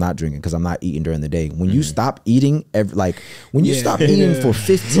smoking, because I'm not drinking, because I'm not eating during the day. When you stop eating, when you stop eating for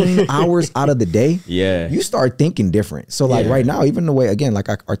 15 hours out of the day, you start thinking different. So like right now, even the way, again, like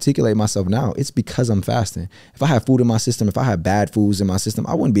I articulate myself now, it's because I'm fasting. If I have food in my system, if I have bad foods in my system,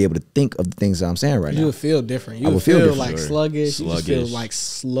 I wouldn't be able to think of the things that I'm saying right now. You would feel different. You would feel different. Like sluggish. You just feel like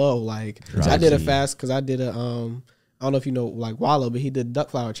slow. Like I did a fast because I did a, I don't know if you know like Wallow, but he did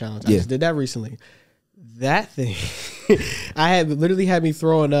duck flower challenge. I just did that recently. That thing, literally had me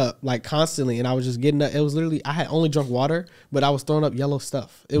throwing up like constantly, and I was just getting up. It was literally, I had only drunk water, but I was throwing up yellow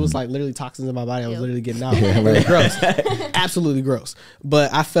stuff. It was like literally toxins in my body. I was literally getting out. Really gross, absolutely gross.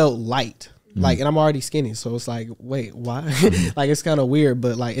 But I felt light, like, and I'm already skinny, so it's like, wait, why? Like it's kind of weird,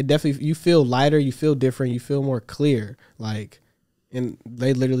 but like it definitely, you feel lighter, you feel different, you feel more clear, like. And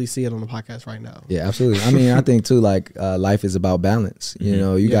they literally see it on the podcast right now. Yeah, absolutely. I mean, I think too, like life is about balance. You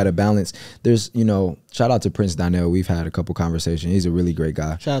know, you got to balance. There's, you know, shout out to Prince Donnell. We've had a couple conversations. He's a really great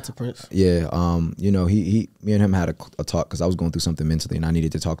guy. Shout out to Prince. Yeah. You know, me and him had a talk because I was going through something mentally and I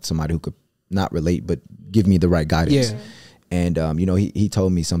needed to talk to somebody who could not relate, but give me the right guidance. Yeah. And, you know, he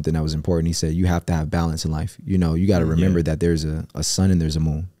told me something that was important. He said, you have to have balance in life. You know, you got to remember that there's a sun and there's a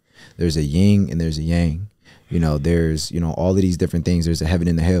moon. There's a yin and there's a yang. You know, there's, you know, all of these different things. There's a heaven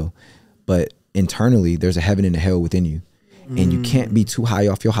and a hell. But internally, there's a heaven and a hell within you. And you can't be too high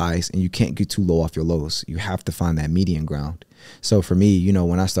off your highs and you can't get too low off your lows. You have to find that median ground. So for me, you know,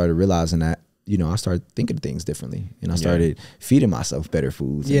 when I started realizing that, you know, I started thinking of things differently. And I started feeding myself better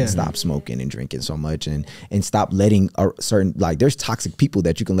foods and stop smoking and drinking so much and stop letting certain, like, there's toxic people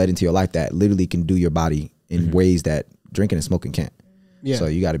that you can let into your life that literally can do your body in ways that drinking and smoking can't. Yeah. So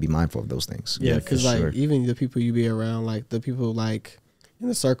you got to be mindful of those things. Yeah, because like even the people you be around, like the people like in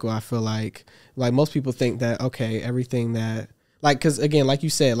the circle, I feel like most people think that, okay, everything that, like, because again, like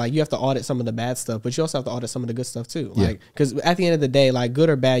you said, like you have to audit some of the bad stuff, but you also have to audit some of the good stuff too. Like, because at the end of the day, like good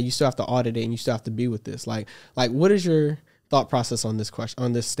or bad, you still have to audit it and you still have to be with this. Like what is your thought process on this question,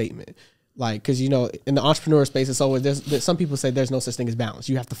 on this statement? Like, because, you know, in the entrepreneur space, it's always, there's some people say there's no such thing as balance.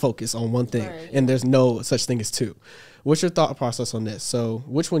 You have to focus on one thing and there's no such thing as two. What's your thought process on this? So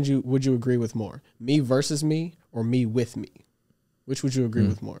which one would you agree with more? Me versus me or me with me? Which would you agree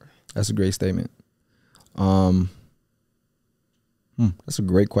with more? That's a great statement. That's a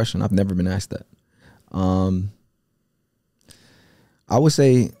great question. I've never been asked that. I would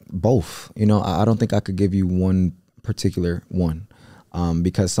say both. You know, I don't think I could give you one particular one.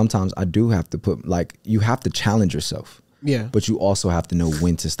 because sometimes I do have to put, like, you have to challenge yourself. Yeah. But you also have to know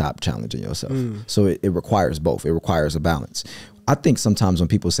when to stop challenging yourself. So it requires both. It requires a balance. I think sometimes when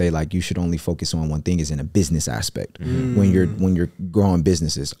people say like you should only focus on one thing is in a business aspect. When you're growing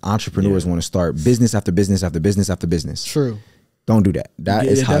businesses, entrepreneurs want to start business after business after business after business. True. Don't do that. That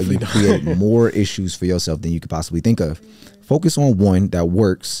is how you create more issues for yourself than you could possibly think of. Focus on one that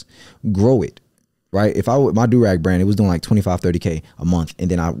works, grow it. Right? If my do-rag brand, it was doing like 25, 30K a month. And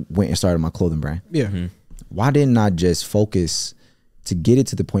then I went and started my clothing brand. Yeah. Why didn't I just focus to get it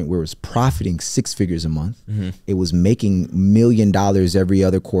to the point where it was profiting 6 figures a month? It was making $1 million every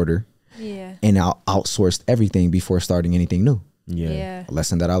other quarter. Yeah. And I outsourced everything before starting anything new. Yeah. A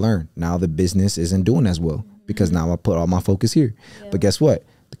lesson that I learned. Now the business isn't doing as well because now I put all my focus here. But guess what?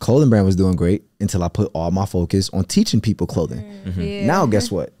 The clothing brand was doing great until I put all my focus on teaching people clothing. Yeah. Now, guess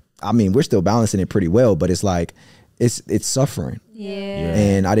what? I mean, we're still balancing it pretty well, but it's like, it's suffering. Yeah.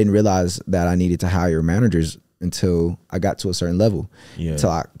 And I didn't realize that I needed to hire managers until I got to a certain level,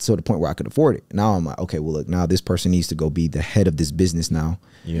 to the point where I could afford it. Now I'm like, okay, well, look, now this person needs to go be the head of this business now.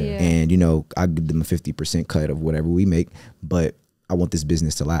 And, you know, I give them a 50% cut of whatever we make, but I want this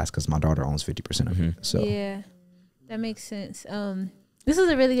business to last because my daughter owns 50% of it. So yeah, that makes sense. This was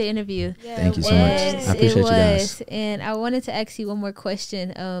a really good interview. Thank you so much. I appreciate you guys. And I wanted to ask you one more question.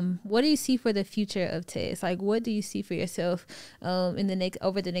 What do you see for the future of Tez? Like, what do you see for yourself over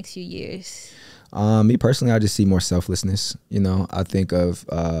the next few years? Me personally, I just see more selflessness. You know, I think of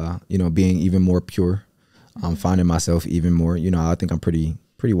you know, being even more pure. Finding myself even more. You know, I think I'm pretty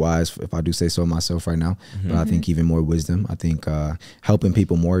wise, if I do say so myself right now. But I think even more wisdom. I think helping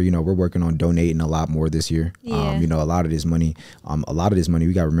people more. You know, we're working on donating a lot more this year. You know, a lot of this money,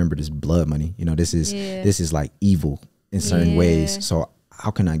 we got to remember, this blood money. You know, this is like evil in certain ways. So how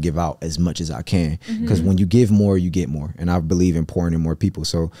can I give out as much as I can? Because when you give more, you get more. And I believe in pouring in more people.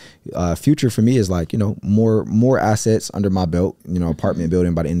 So future for me is like, you know, more assets under my belt, you know, apartment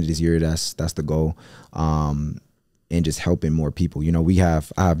building by the end of this year. That's the goal. And just helping more people. You know, I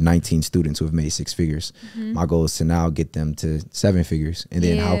have 19 students who have made 6 figures. My goal is to now get them to 7 figures. And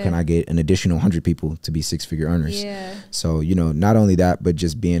then how can I get an additional 100 people to be 6-figure earners? So, you know, not only that, but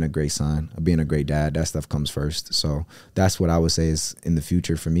just being a great son, being a great dad, that stuff comes first. So that's what I would say is in the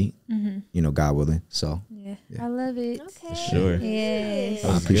future for me, you know, God willing. So I love it. Okay. For sure. Yes.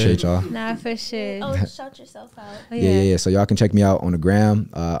 I appreciate y'all. Nah, for sure. Oh, shout yourself out. Yeah. So y'all can check me out on the gram,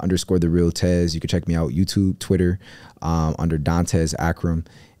 _ the real Tez. You can check me out YouTube, Twitter, under Dontez Akram,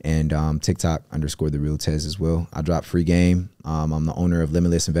 and TikTok _ the real Tez as well. I drop free game. I'm the owner of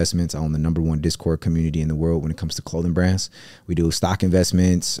Limitless Investments. I own the #1 Discord community in the world when it comes to clothing brands. We do stock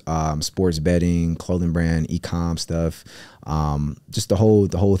investments, sports betting, clothing brand, e-com stuff. Just the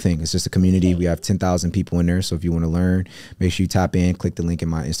whole thing. It's just a community. We have 10,000 people in there. So if you want to learn, make sure you tap in, click the link in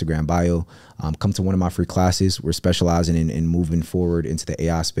my Instagram bio. Come to one of my free classes. We're specializing in moving forward into the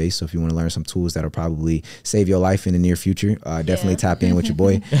AI space. So if you want to learn some tools that'll probably save your life in the near future, definitely tap in with your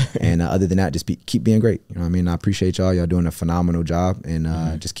boy. And other than that, just keep being great. You know what I mean? I appreciate y'all. Y'all doing a phenomenal job,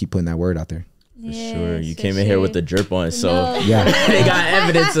 and just keep putting that word out there. For sure. You came in here with the drip on, so Yeah. they got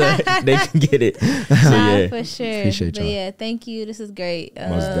evidence. They can get it. So Nah, for sure. Appreciate y'all. But yeah, thank you. This is great.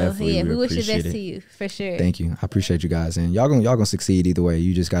 Most definitely. Yeah, we wish the appreciate best it. to you, for sure. Thank you. I appreciate you guys, and y'all gonna succeed either way.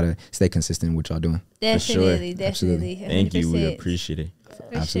 You just gotta stay consistent with what y'all doing. Definitely, sure. definitely. Thank you. We 100%. appreciate it.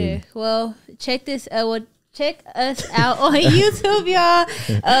 For Absolutely. sure. Well, check us out on YouTube,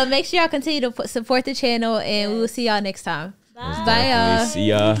 y'all. Make sure y'all continue to support the channel, and we will see y'all next time. Bye y'all. See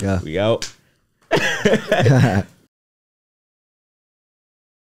y'all. Yeah. We out.